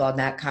that big on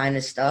that kind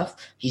of stuff.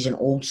 He's an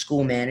old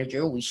school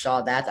manager. We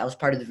saw that. That was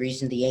part of the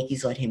reason the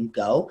Yankees let him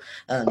go.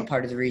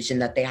 Part of the reason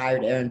that they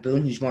hired Aaron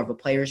Boone, who's more of a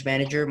player's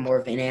manager, more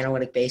of an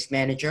analytic-based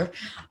manager.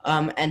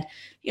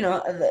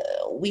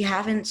 We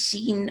haven't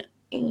seen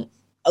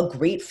a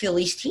great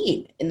Phillies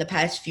team in the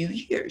past few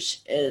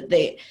years.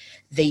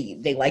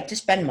 They like to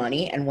spend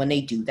money, and when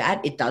they do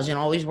that, it doesn't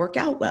always work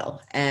out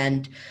well.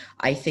 And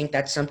I think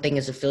that's something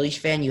as a Phillies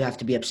fan you have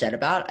to be upset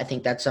about. I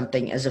think that's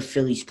something as a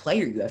Phillies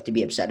player you have to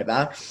be upset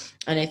about.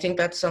 And I think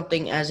that's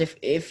something as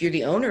if you're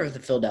the owner of the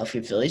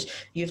Philadelphia Phillies,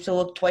 you have to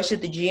look twice at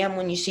the GM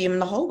when you see him in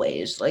the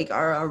hallways. Like,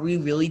 are we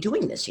really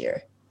doing this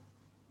here?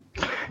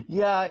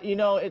 Yeah,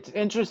 it's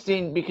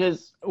interesting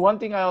because one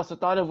thing I also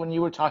thought of when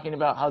you were talking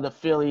about how the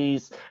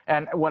Phillies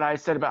and what I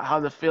said about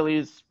how the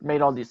Phillies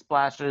made all these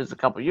splashes a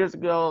couple years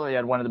ago, they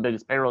had one of the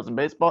biggest payrolls in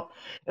baseball.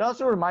 It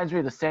also reminds me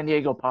of the San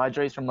Diego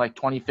Padres from like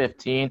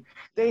 2015.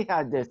 They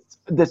had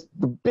the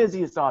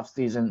busiest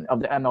offseason of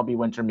the MLB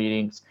winter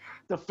meetings.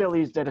 The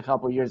Phillies did a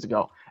couple years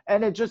ago.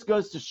 And it just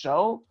goes to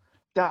show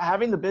that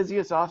having the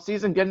busiest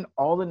offseason, getting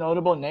all the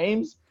notable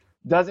names,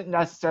 doesn't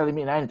necessarily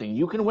mean anything.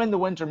 You can win the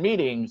winter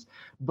meetings,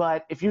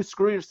 but if you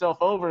screw yourself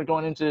over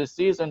going into the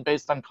season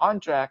based on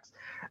contracts,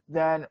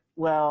 then,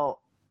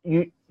 well,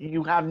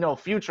 you have no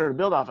future to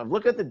build off of.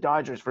 Look at the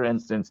Dodgers, for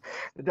instance.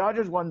 The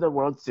Dodgers won the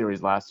World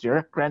Series last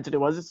year. Granted, it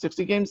was a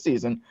 60-game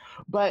season,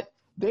 but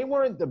they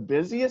weren't the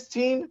busiest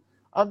team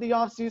of the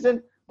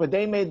offseason, but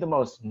they made the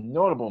most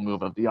notable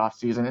move of the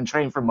offseason and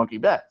trained for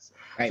Mookie Betts.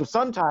 Right. So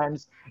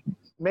sometimes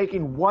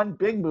making one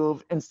big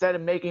move instead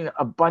of making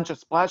a bunch of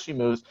splashy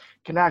moves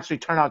can actually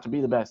turn out to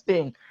be the best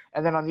thing.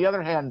 And then on the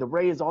other hand, the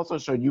Rays also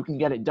showed you can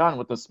get it done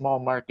with a small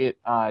market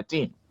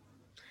team.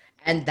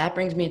 And that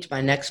brings me to my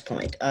next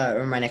point,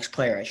 or my next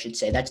player, I should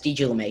say. That's DJ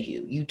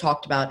LeMahieu. You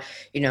talked about,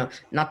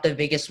 not the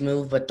biggest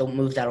move, but the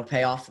move that'll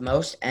pay off the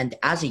most. And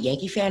as a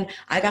Yankee fan,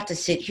 I got to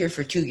sit here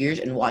for 2 years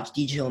and watch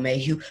DJ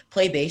LeMahieu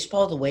play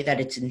baseball the way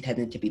that it's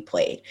intended to be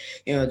played.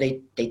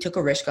 They took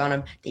a risk on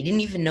him. They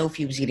didn't even know if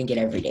he was going to get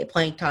everyday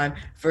playing time.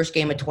 First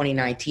game of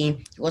 2019,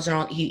 he wasn't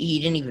on. He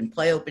didn't even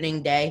play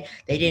opening day.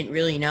 They didn't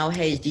really know,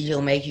 hey, is DJ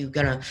LeMahieu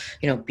gonna,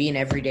 be an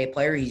everyday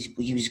player?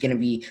 He was going to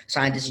be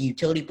signed as a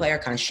utility player,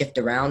 kind of shift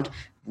around.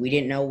 We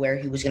didn't know where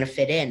he was going to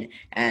fit in.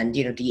 And,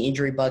 the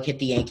injury bug hit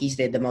the Yankees.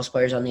 They had the most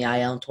players on the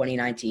IL in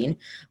 2019.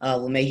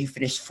 LeMahieu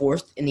finished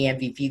fourth in the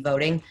MVP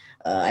voting.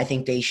 I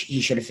think he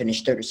should have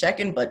finished third or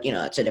second, but,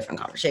 it's a different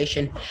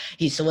conversation.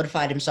 He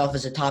solidified himself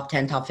as a top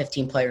 10, top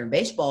 15 player in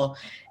baseball.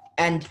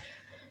 And,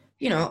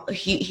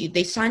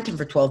 they signed him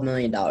for $12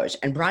 million.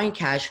 And Brian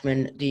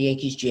Cashman, the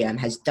Yankees GM,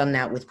 has done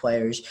that with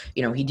players.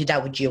 He did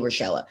that with Gio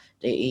Urshela.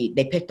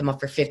 They picked him up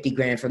for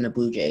 $50,000 from the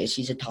Blue Jays.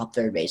 He's a top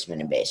third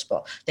baseman in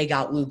baseball. They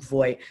got Luke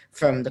Voigt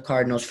from the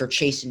Cardinals for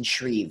Chasen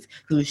Shreve.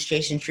 Who's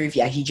Chasen Shreve?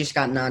 Yeah, he just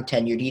got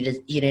non-tenured.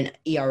 He had an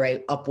ERA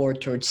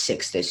upward towards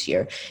 6 this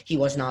year. He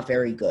was not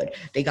very good.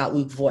 They got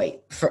Luke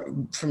Voigt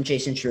from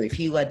Chasen Shreve.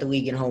 He led the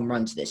league in home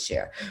runs this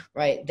year,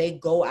 right? They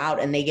go out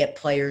and they get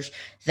players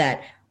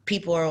that –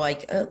 people are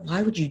like,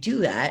 why would you do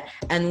that?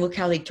 And look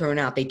how they turn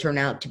out. They turn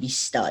out to be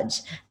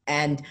studs.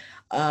 And,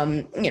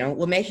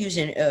 LeMahieu's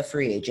a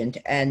free agent.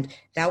 And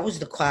that was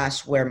the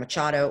class where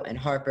Machado and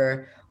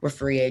Harper were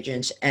free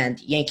agents. And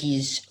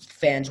Yankees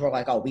fans were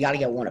like, oh, we got to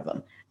get one of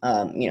them.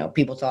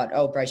 People thought,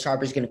 oh, Bryce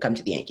Harper's going to come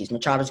to the Yankees.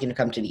 Machado's going to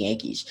come to the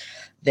Yankees.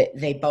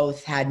 They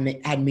both had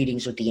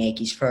meetings with the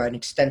Yankees for an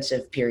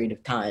extensive period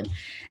of time.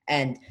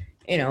 And,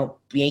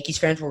 Yankees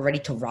fans were ready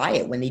to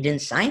riot when they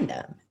didn't sign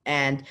them.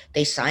 And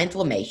they signed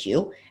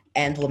LeMahieu,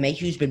 and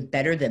LeMahieu's been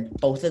better than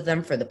both of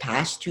them for the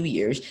past 2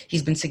 years.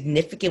 He's been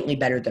significantly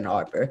better than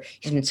Harper.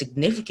 He's been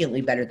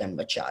significantly better than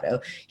Machado.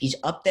 He's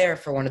up there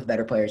for one of the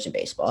better players in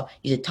baseball.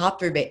 He's a top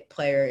 3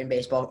 player in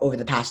baseball over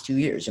the past 2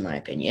 years, in my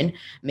opinion.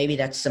 Maybe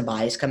that's some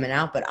bias coming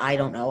out, but I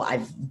don't know.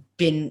 I've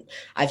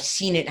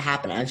seen it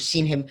happen. I've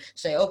seen him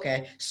say,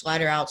 okay,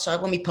 slider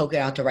outside, let me poke it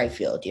out to right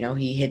field.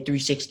 He hit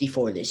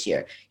 364 this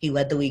year. He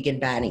led the league in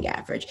batting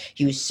average.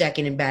 He was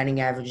second in batting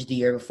average the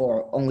year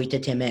before, only to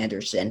Tim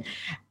Anderson.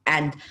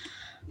 And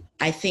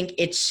I think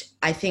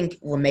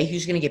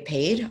LeMahieu's going to get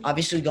paid.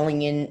 Obviously,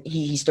 going in,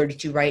 he's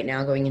 32 right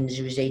now, going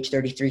into his age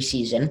 33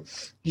 season.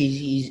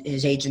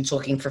 His agent's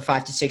looking for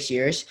 5 to 6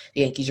 years.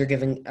 The Yankees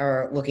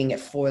are looking at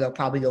 4. They'll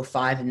probably go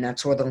 5, and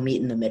that's where they'll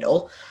meet in the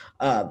middle.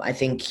 I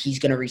think he's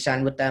going to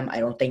re-sign with them. I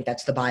don't think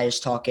that's the bias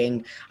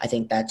talking. I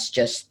think that's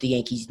just the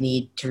Yankees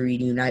need to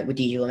reunite with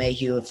DJ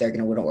LeMahieu if they're going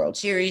to win a World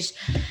Series.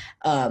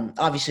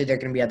 Obviously, there are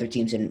going to be other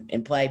teams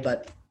in play,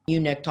 but you,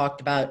 Nick,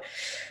 talked about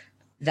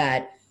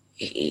that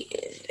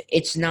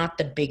it's not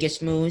the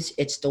biggest moves.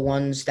 It's the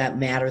ones that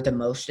matter the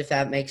most, if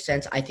that makes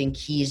sense. I think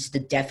he's the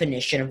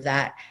definition of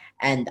that,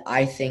 and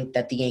I think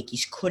that the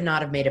Yankees could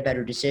not have made a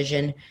better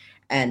decision,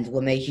 and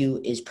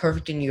LeMahieu is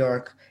perfect in New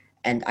York,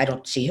 and I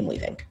don't see him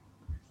leaving.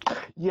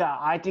 Yeah,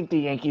 I think the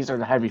Yankees are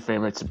the heavy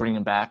favorites to bring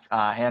him back,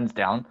 hands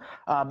down.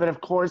 But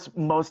of course,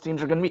 most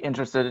teams are going to be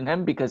interested in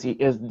him because he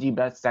is the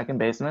best second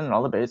baseman in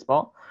all of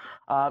baseball.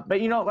 But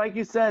like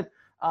you said,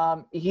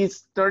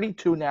 he's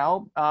 32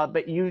 now.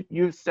 But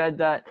you said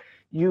that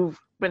you've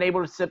been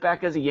able to sit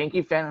back as a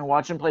Yankee fan and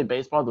watch him play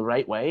baseball the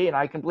right way, and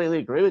I completely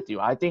agree with you.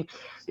 I think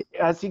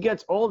as he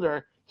gets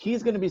older,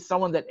 he's going to be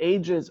someone that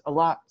ages a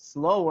lot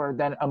slower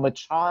than a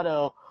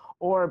Machado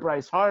or a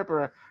Bryce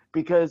Harper.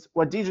 Because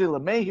what DJ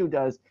LeMahieu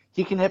does,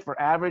 he can hit for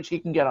average, he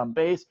can get on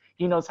base,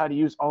 he knows how to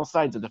use all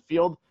sides of the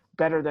field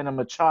better than a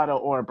Machado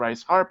or a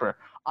Bryce Harper.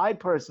 I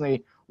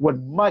personally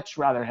would much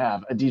rather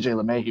have a DJ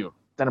LeMahieu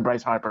than a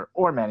Bryce Harper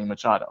or Manny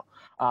Machado.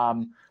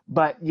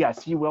 But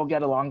yes, he will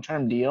get a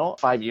long-term deal,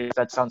 5 years.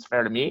 That sounds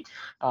fair to me,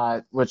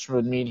 which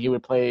would mean he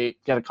would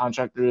get a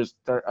contract through his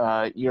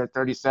year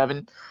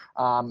 37.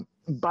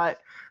 But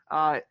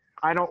I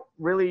don't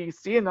really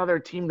see another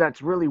team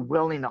that's really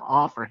willing to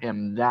offer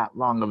him that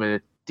long of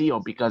a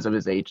deal because of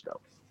his age, though.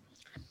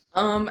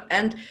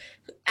 And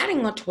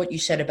adding on to what you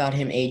said about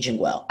him aging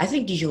well, I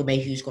think DJ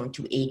LeMahieu is going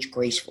to age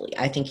gracefully.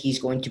 I think he's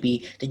going to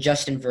be the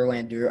Justin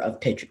Verlander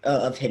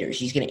of hitters.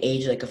 He's going to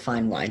age like a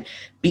fine wine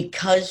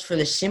because for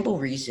the simple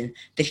reason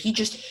that he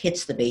just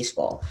hits the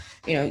baseball.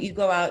 You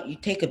go out, you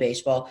take a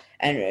baseball,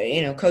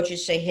 and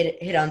coaches say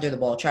hit under the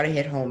ball, try to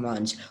hit home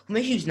runs.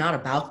 LeMahieu's not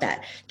about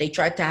that. They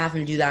tried to have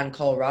him do that in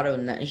Colorado,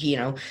 and that he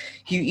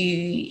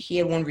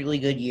had one really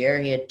good year.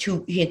 He had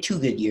two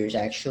good years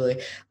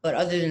actually, but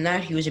other than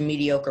that, he was a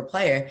mediocre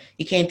player.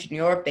 He came to New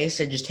York. They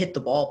said just hit the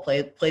ball,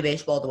 play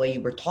baseball the way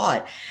you were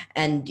taught,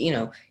 and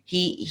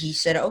he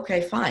said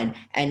okay, fine,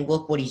 and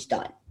look what he's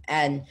done.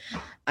 And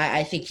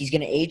I think he's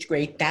going to age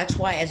great. That's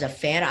why, as a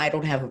fan, I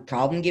don't have a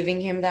problem giving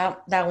him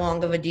that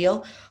long of a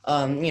deal.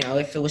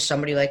 If it was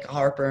somebody like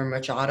Harper or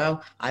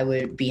Machado, I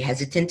would be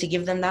hesitant to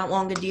give them that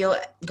long a deal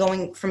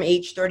going from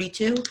age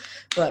 32.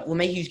 But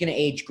LeMahieu's going to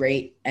age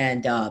great,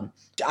 and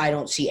I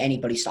don't see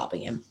anybody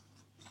stopping him.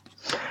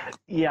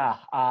 Yeah,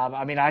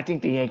 I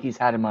think the Yankees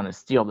had him on a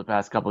steal the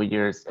past couple of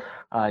years.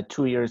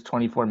 2 years,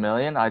 $24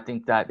 million. I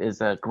think that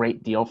is a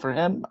great deal for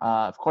him.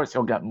 Of course,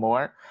 he'll get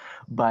more.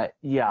 But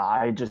yeah,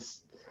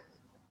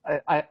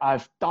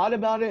 I've thought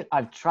about it.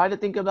 I've tried to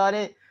think about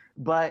it.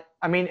 But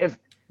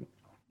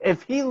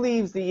if he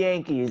leaves the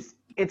Yankees,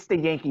 it's the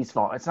Yankees'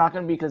 fault. It's not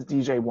going to be because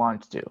DJ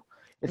wants to.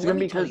 It's going to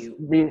be because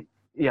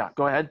yeah.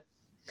 Go ahead.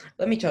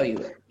 Let me tell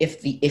you,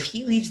 if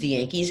he leaves the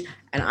Yankees,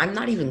 and I'm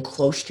not even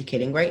close to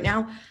kidding right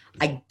now,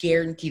 I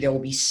guarantee there will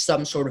be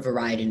some sort of a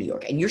riot in New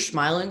York. And you're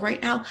smiling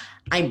right now.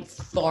 I'm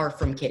far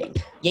from kidding.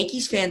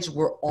 Yankees fans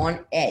were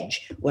on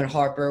edge when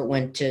Harper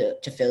went to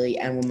Philly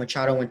and when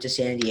Machado went to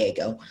San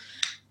Diego.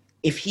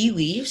 If he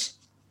leaves,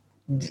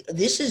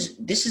 this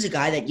is a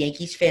guy that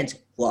Yankees fans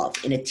love.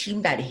 In a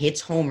team that hits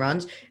home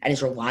runs and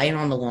is relying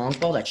on the long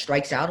ball, that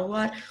strikes out a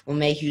lot.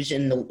 LeMahieu's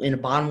in the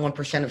bottom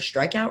 1% of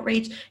strikeout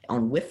rates,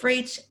 on whiff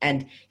rates,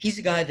 and he's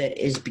a guy that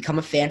is become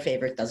a fan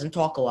favorite, doesn't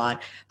talk a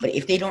lot. But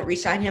if they don't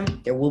re-sign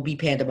him, there will be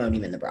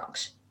pandemonium in the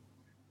Bronx.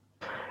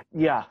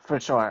 Yeah, for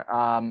sure.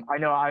 I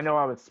know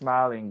I was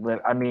smiling,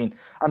 but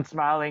I'm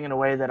smiling in a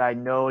way that I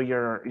know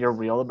you're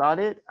real about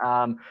it.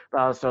 But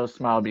I also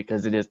smile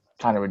because it is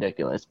kind of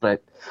ridiculous.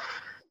 But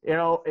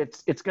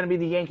it's going to be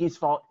the Yankees'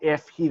 fault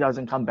if he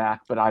doesn't come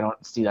back, but I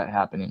don't see that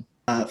happening.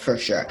 For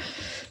sure.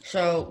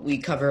 So we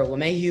cover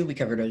LeMahieu, we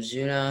covered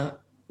Ozuna,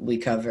 we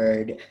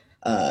covered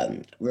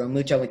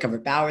Realmuto, we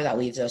covered Bauer. That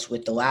leaves us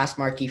with the last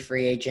marquee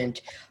free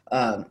agent.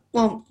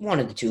 One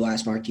of the two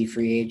last marquee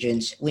free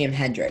agents, Liam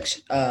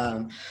Hendricks.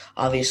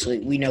 Obviously,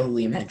 we know who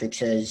Liam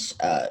Hendricks is.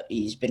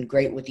 He's been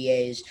great with the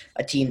A's,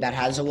 a team that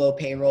has a low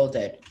payroll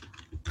that –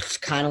 it's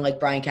kind of like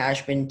Brian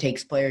Cashman,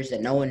 takes players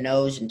that no one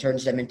knows and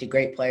turns them into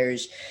great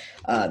players.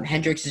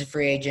 Hendricks is a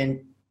free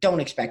agent. Don't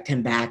expect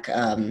him back.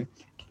 Don't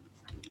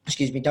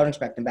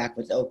expect him back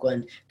with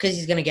Oakland because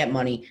he's going to get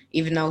money.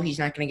 Even though he's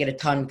not going to get a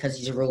ton because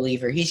he's a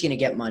reliever, he's going to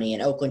get money.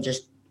 And Oakland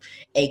just,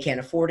 A, can't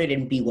afford it,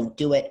 and B, won't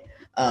do it.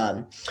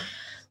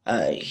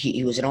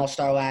 He was an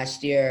all-star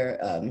last year.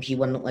 He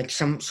won like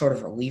some sort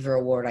of reliever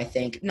award, I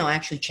think. No,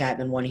 actually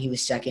Chapman won. He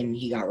was second.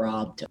 He got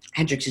robbed.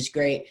 Hendricks is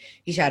great.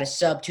 He's had a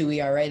sub-2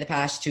 ERA the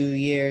past 2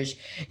 years.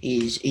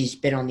 He's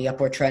been on the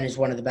upward trend as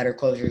one of the better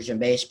closers in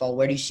baseball.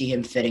 Where do you see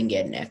him fitting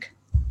in, Nick?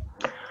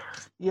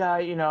 Yeah,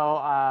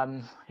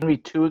 it'd be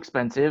too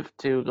expensive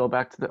to go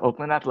back to the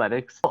Oakland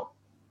Athletics.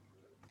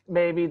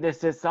 Maybe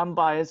this is some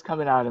bias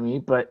coming out of me,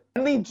 but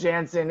Kenley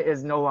Jansen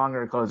is no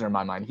longer a closer in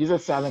my mind. He's a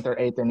 7th or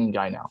 8th inning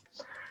guy now.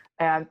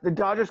 And the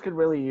Dodgers could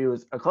really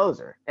use a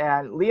closer.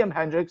 And Liam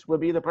Hendriks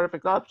would be the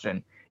perfect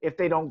option if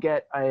they don't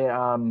get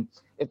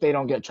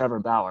Trevor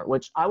Bauer,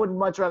 which I would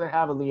much rather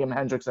have a Liam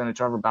Hendriks than a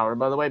Trevor Bauer,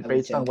 by the way,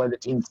 based on where the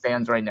team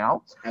stands right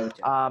now.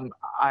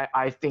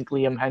 I think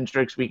Liam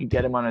Hendriks, we could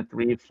get him on a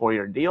 3-4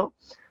 year deal.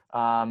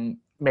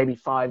 Maybe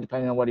 5,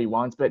 depending on what he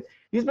wants. But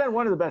he's been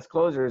one of the best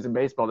closers in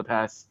baseball the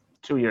past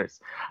 2 years.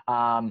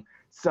 I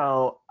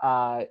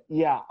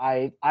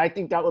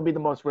think that would be the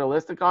most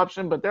realistic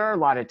option, but there are a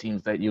lot of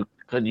teams that you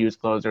could use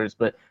closers,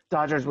 but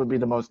Dodgers would be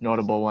the most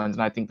notable ones,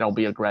 and I think they'll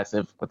be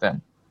aggressive with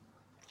them.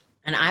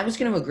 And I was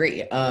going to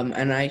agree,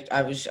 and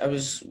I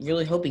was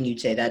really hoping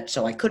you'd say that,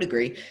 so I could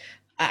agree.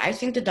 I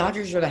think the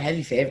Dodgers are the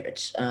heavy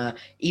favorites,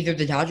 either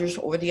the Dodgers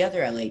or the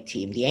other LA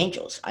team, the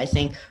Angels. I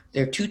think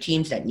they're two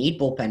teams that need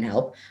bullpen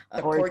help.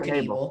 Corey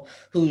Knebel,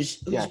 who's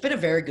been a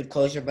very good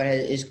closer, but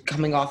is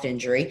coming off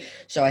injury,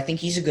 so I think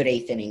he's a good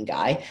 8th inning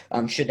guy.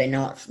 Should they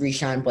not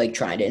re-sign Blake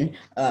Trinan,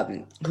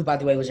 who, by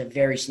the way, was a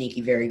very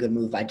sneaky, very good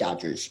move by the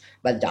Dodgers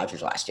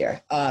last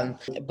year.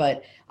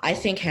 But I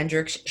think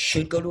Hendricks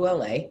should go to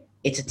LA.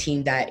 It's a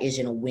team that is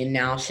in a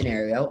win-now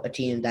scenario, a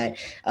team that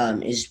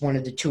is one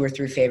of the 2 or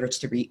 3 favorites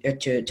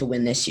to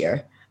win this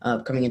year,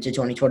 coming into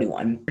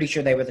 2021. I'm pretty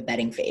sure they were the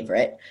betting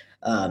favorite.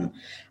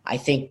 I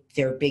think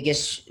their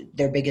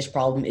biggest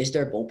problem is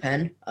their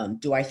bullpen.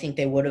 Do I think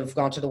they would have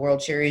gone to the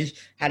World Series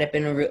had it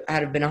been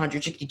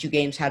 162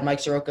 games, had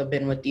Mike Soroka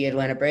been with the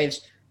Atlanta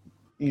Braves?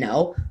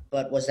 No.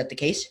 But was that the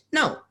case?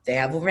 No. They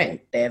have a ring.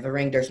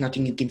 There's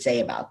nothing you can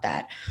say about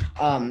that.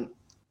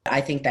 I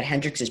think that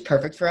Hendricks is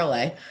perfect for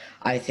LA.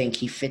 I think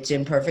he fits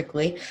in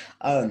perfectly.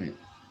 He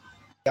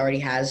already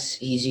has.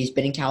 He's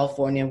been in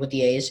California with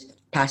the A's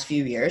past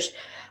few years.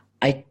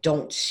 I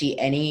don't see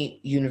any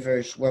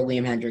universe where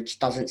Liam Hendricks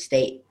doesn't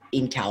stay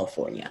in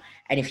California.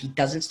 And if he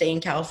doesn't stay in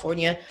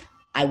California,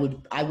 I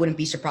wouldn't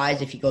be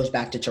surprised if he goes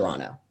back to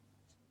Toronto.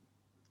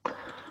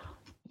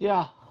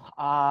 Yeah.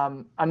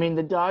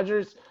 The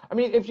Dodgers.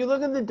 If you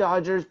look at the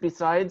Dodgers,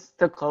 besides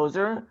the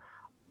closer,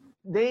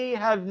 they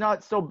have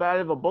not so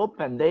bad of a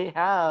bullpen. They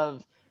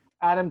have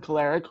Adam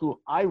Kolarek, who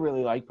I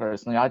really like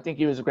personally. I think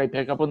he was a great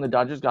pickup when the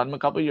Dodgers got him a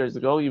couple years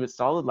ago. He was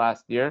solid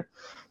last year.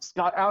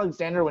 Scott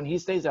Alexander, when he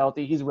stays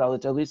healthy, he's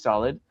relatively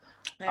solid.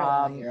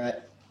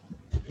 No?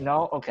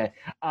 Okay.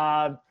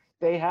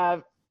 They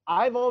have –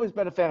 I've always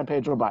been a fan of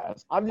Pedro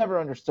Baez. I've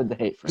never understood the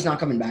hate for him. He's not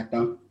coming back,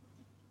 though.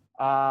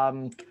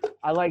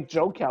 I like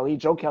Joe Kelly.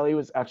 Joe Kelly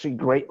was actually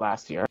great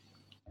last year.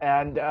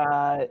 And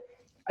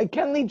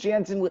Kenley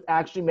Jansen would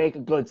actually make a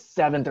good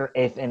 7th or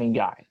 8th inning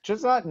guy.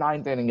 Just not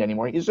 9th inning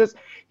anymore.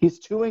 He's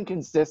too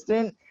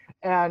inconsistent.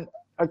 And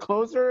a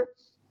closer,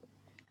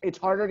 it's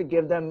harder to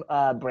give them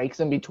breaks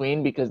in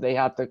between because they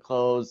have to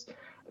close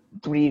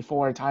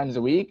 3-4 times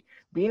a week.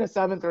 Being a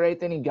 7th or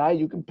 8th inning guy,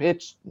 you can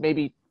pitch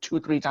maybe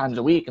 2-3 times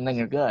a week and then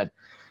you're good.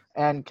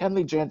 And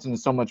Kenley Jansen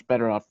is so much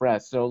better off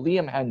rest. So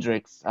Liam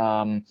Hendricks,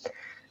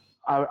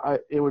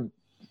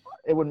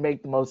 it would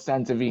make the most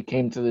sense if he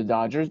came to the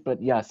Dodgers.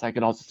 But yes, I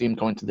could also see him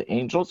going to the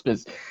Angels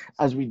because,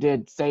 as we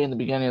did say in the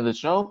beginning of the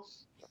show,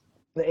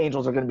 the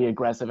Angels are going to be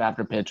aggressive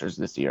after pitchers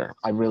this year.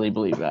 I really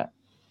believe that.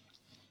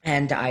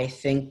 And I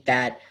think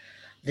that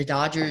the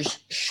Dodgers,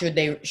 should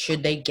they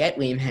get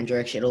Liam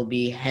Hendricks, it'll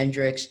be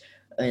Hendricks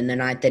in the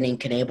 9th inning,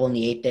 Knebel in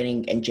the 8th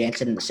inning, and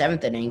Jansen in the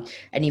 7th inning.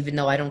 And even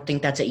though I don't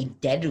think that's a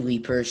deadly,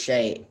 per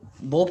se,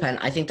 bullpen,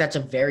 I think that's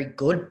a very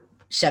good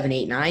 7,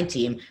 8, 9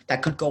 team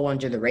that could go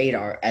under the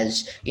radar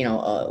as,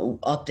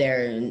 up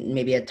there,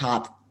 maybe a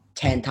top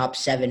 10, top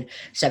 7,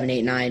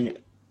 8, 9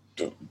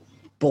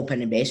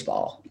 bullpen in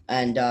baseball.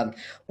 And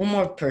one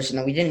more person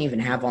that we didn't even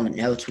have on the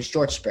notes was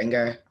George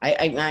Springer.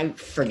 I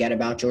forget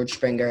about George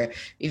Springer,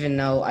 even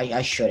though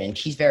I shouldn't.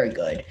 He's very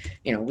good.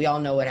 We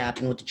all know what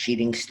happened with the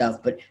cheating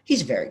stuff, but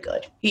he's very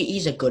good.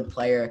 He's a good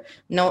player.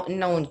 No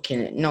one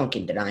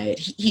can deny it.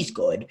 He's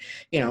good.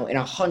 In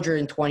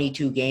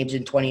 122 games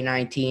in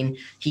 2019,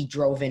 he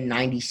drove in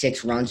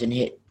 96 runs and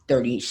hit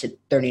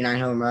 39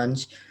 home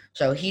runs.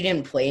 So he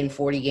didn't play in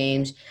 40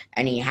 games,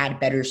 and he had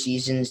better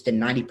seasons than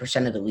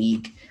 90% of the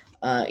league.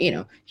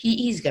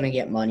 He's going to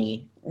get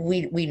money.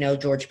 We know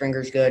George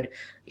Springer's good.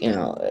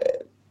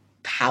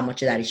 How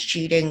much of that is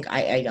cheating,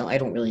 I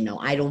don't really know.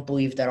 I don't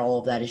believe that all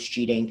of that is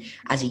cheating.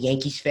 As a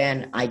Yankees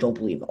fan, I don't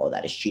believe all of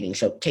that is cheating.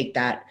 So take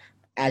that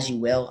as you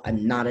will.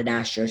 I'm not an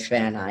Astros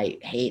fan. I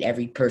hate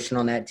every person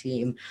on that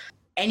team.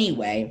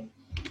 Anyway,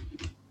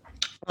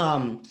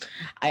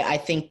 I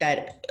think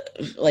that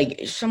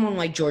someone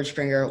like George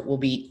Springer will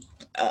be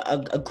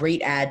a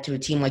great add to a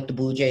team like the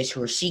Blue Jays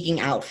who are seeking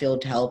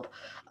outfield help.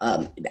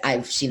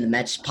 I've seen the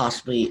Mets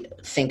possibly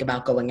think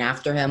about going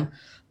after him,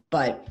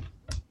 but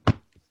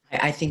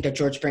I think that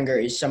George Springer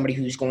is somebody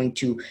who's going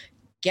to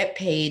get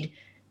paid,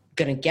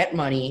 going to get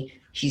money.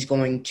 He's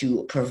going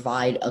to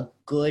provide a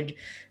good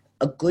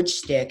a good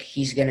stick.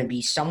 He's going to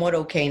be somewhat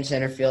okay in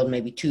center field.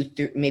 Maybe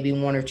maybe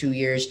 1 or 2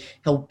 years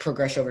he'll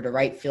progress over to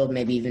right field,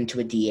 maybe even to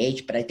a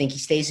DH. But I think he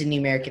stays in the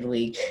American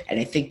League, and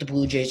I think the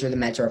Blue Jays or the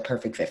Mets are a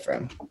perfect fit for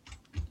him.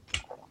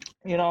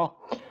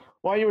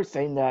 While you were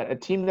saying that, a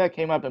team that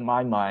came up in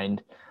my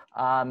mind,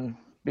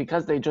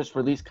 because they just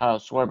released Kyle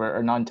Schwarber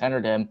or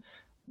non-tendered him,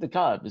 the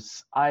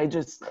Cubs.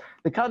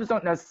 The Cubs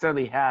don't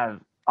necessarily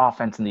have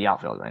offense in the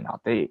outfield right now.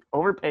 They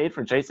overpaid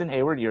for Jason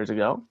Hayward years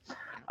ago.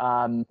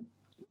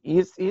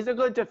 He's a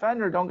good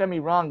defender, don't get me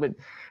wrong, but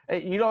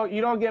you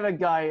don't give a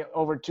guy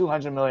over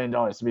 $200 million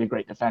to be a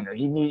great defender.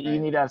 You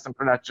need to have some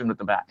production with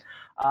the bat.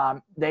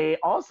 They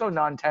also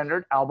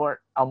non-tendered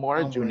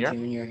Almora Jr.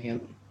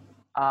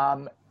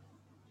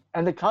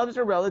 And the Cubs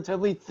are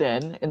relatively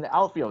thin in the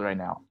outfield right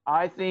now.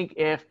 I think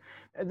if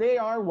they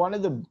are one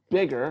of the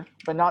bigger,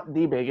 but not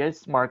the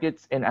biggest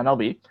markets in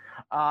MLB,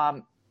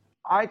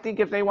 I think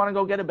if they want to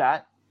go get a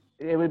bat,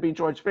 it would be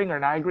George Springer.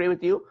 And I agree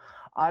with you.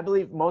 I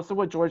believe most of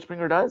what George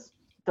Springer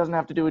doesn't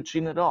have to do with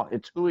cheating at all.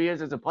 It's who he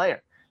is as a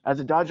player, as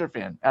a Dodger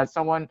fan, as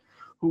someone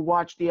who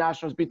watched the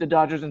Astros beat the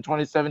Dodgers in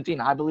 2017.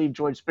 I believe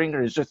George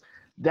Springer is just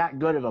that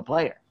good of a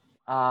player.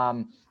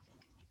 I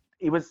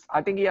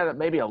think he had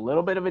maybe a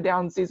little bit of a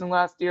down season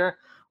last year.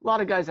 A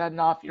lot of guys had an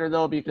off year,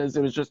 though, because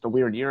it was just a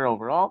weird year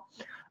overall.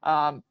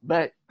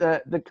 But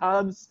the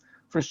Cubs,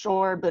 for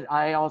sure, but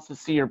I also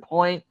see your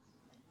point.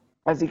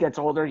 As he gets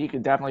older, he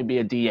could definitely be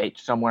a DH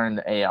somewhere in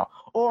the AL.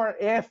 Or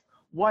if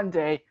one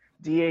day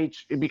DH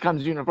it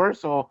becomes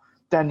universal,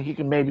 then he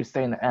can maybe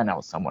stay in the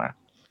NL somewhere.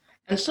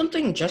 And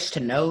something just to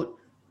note,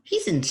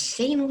 he's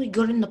insanely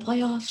good in the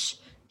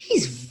playoffs.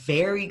 He's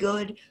very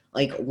good.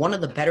 Like, one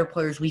of the better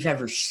players we've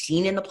ever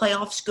seen in the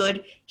playoffs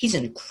good. He's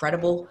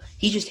incredible.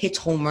 He just hits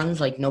home runs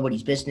like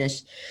nobody's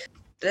business.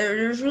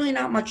 There's really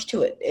not much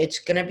to it. It's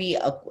going to be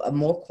a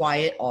more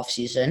quiet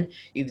offseason,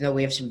 even though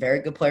we have some very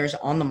good players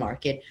on the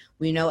market.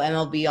 We know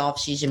MLB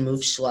offseason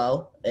moves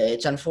slow.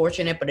 It's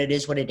unfortunate, but it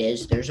is what it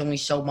is. There's only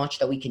so much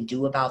that we can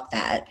do about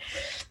that.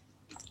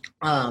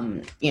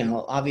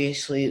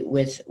 Obviously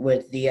with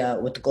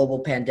the global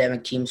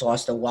pandemic, teams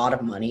lost a lot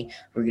of money.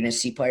 We're going to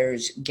see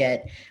players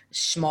get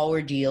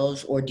smaller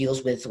deals or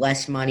deals with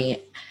less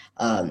money,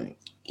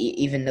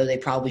 even though they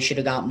probably should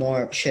have got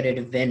more, should it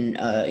have been,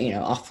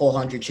 a full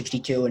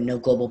 162 and no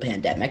global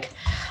pandemic.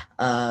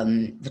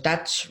 But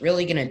that's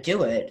really going to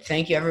do it.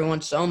 Thank you everyone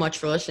so much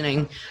for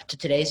listening to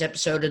today's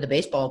episode of the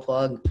Baseball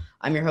Plug.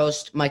 I'm your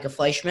host, Micah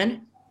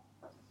Fleischman.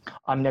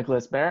 I'm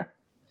Nicholas Bear.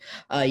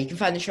 You can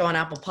find the show on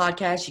Apple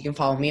Podcasts. You can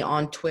follow me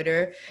on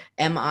Twitter,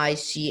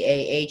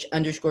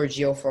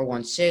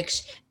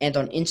 MICAH_0416, and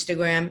on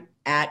Instagram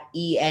at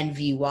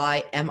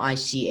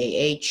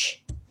ENVYMICAH.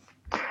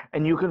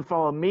 And you can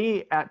follow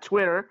me at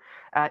Twitter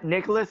at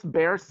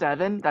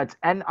NicholasBear7. That's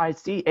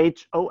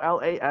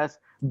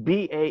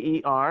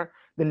NicholasBaer,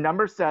 the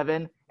number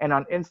 7. And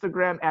on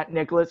Instagram at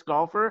Nicholas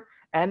Golfer,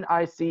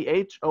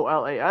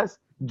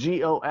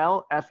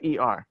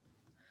 NicholasGolfer.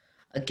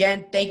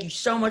 Again, thank you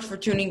so much for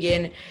tuning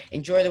in.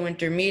 Enjoy the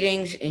winter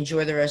meetings.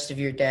 Enjoy the rest of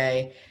your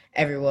day.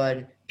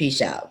 Everyone,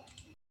 peace out.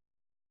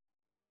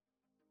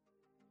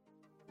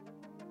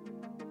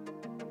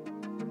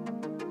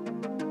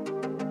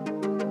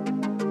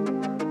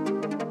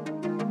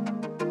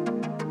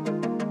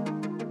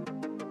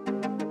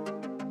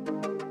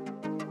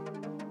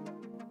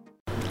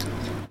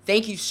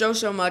 Thank you so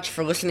much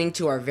for listening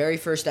to our very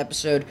first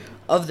episode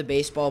of the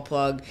Baseball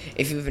Plug.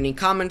 If you have any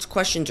comments,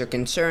 questions, or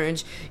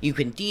concerns, you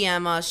can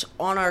DM us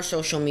on our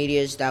social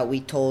medias that we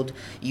told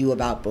you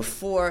about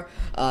before.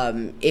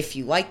 If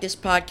you like this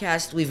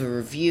podcast, leave a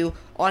review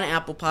on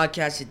Apple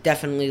Podcasts. It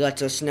definitely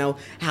lets us know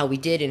how we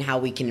did and how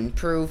we can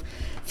improve.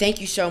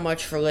 Thank you so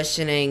much for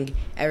listening.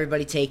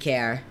 Everybody take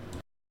care.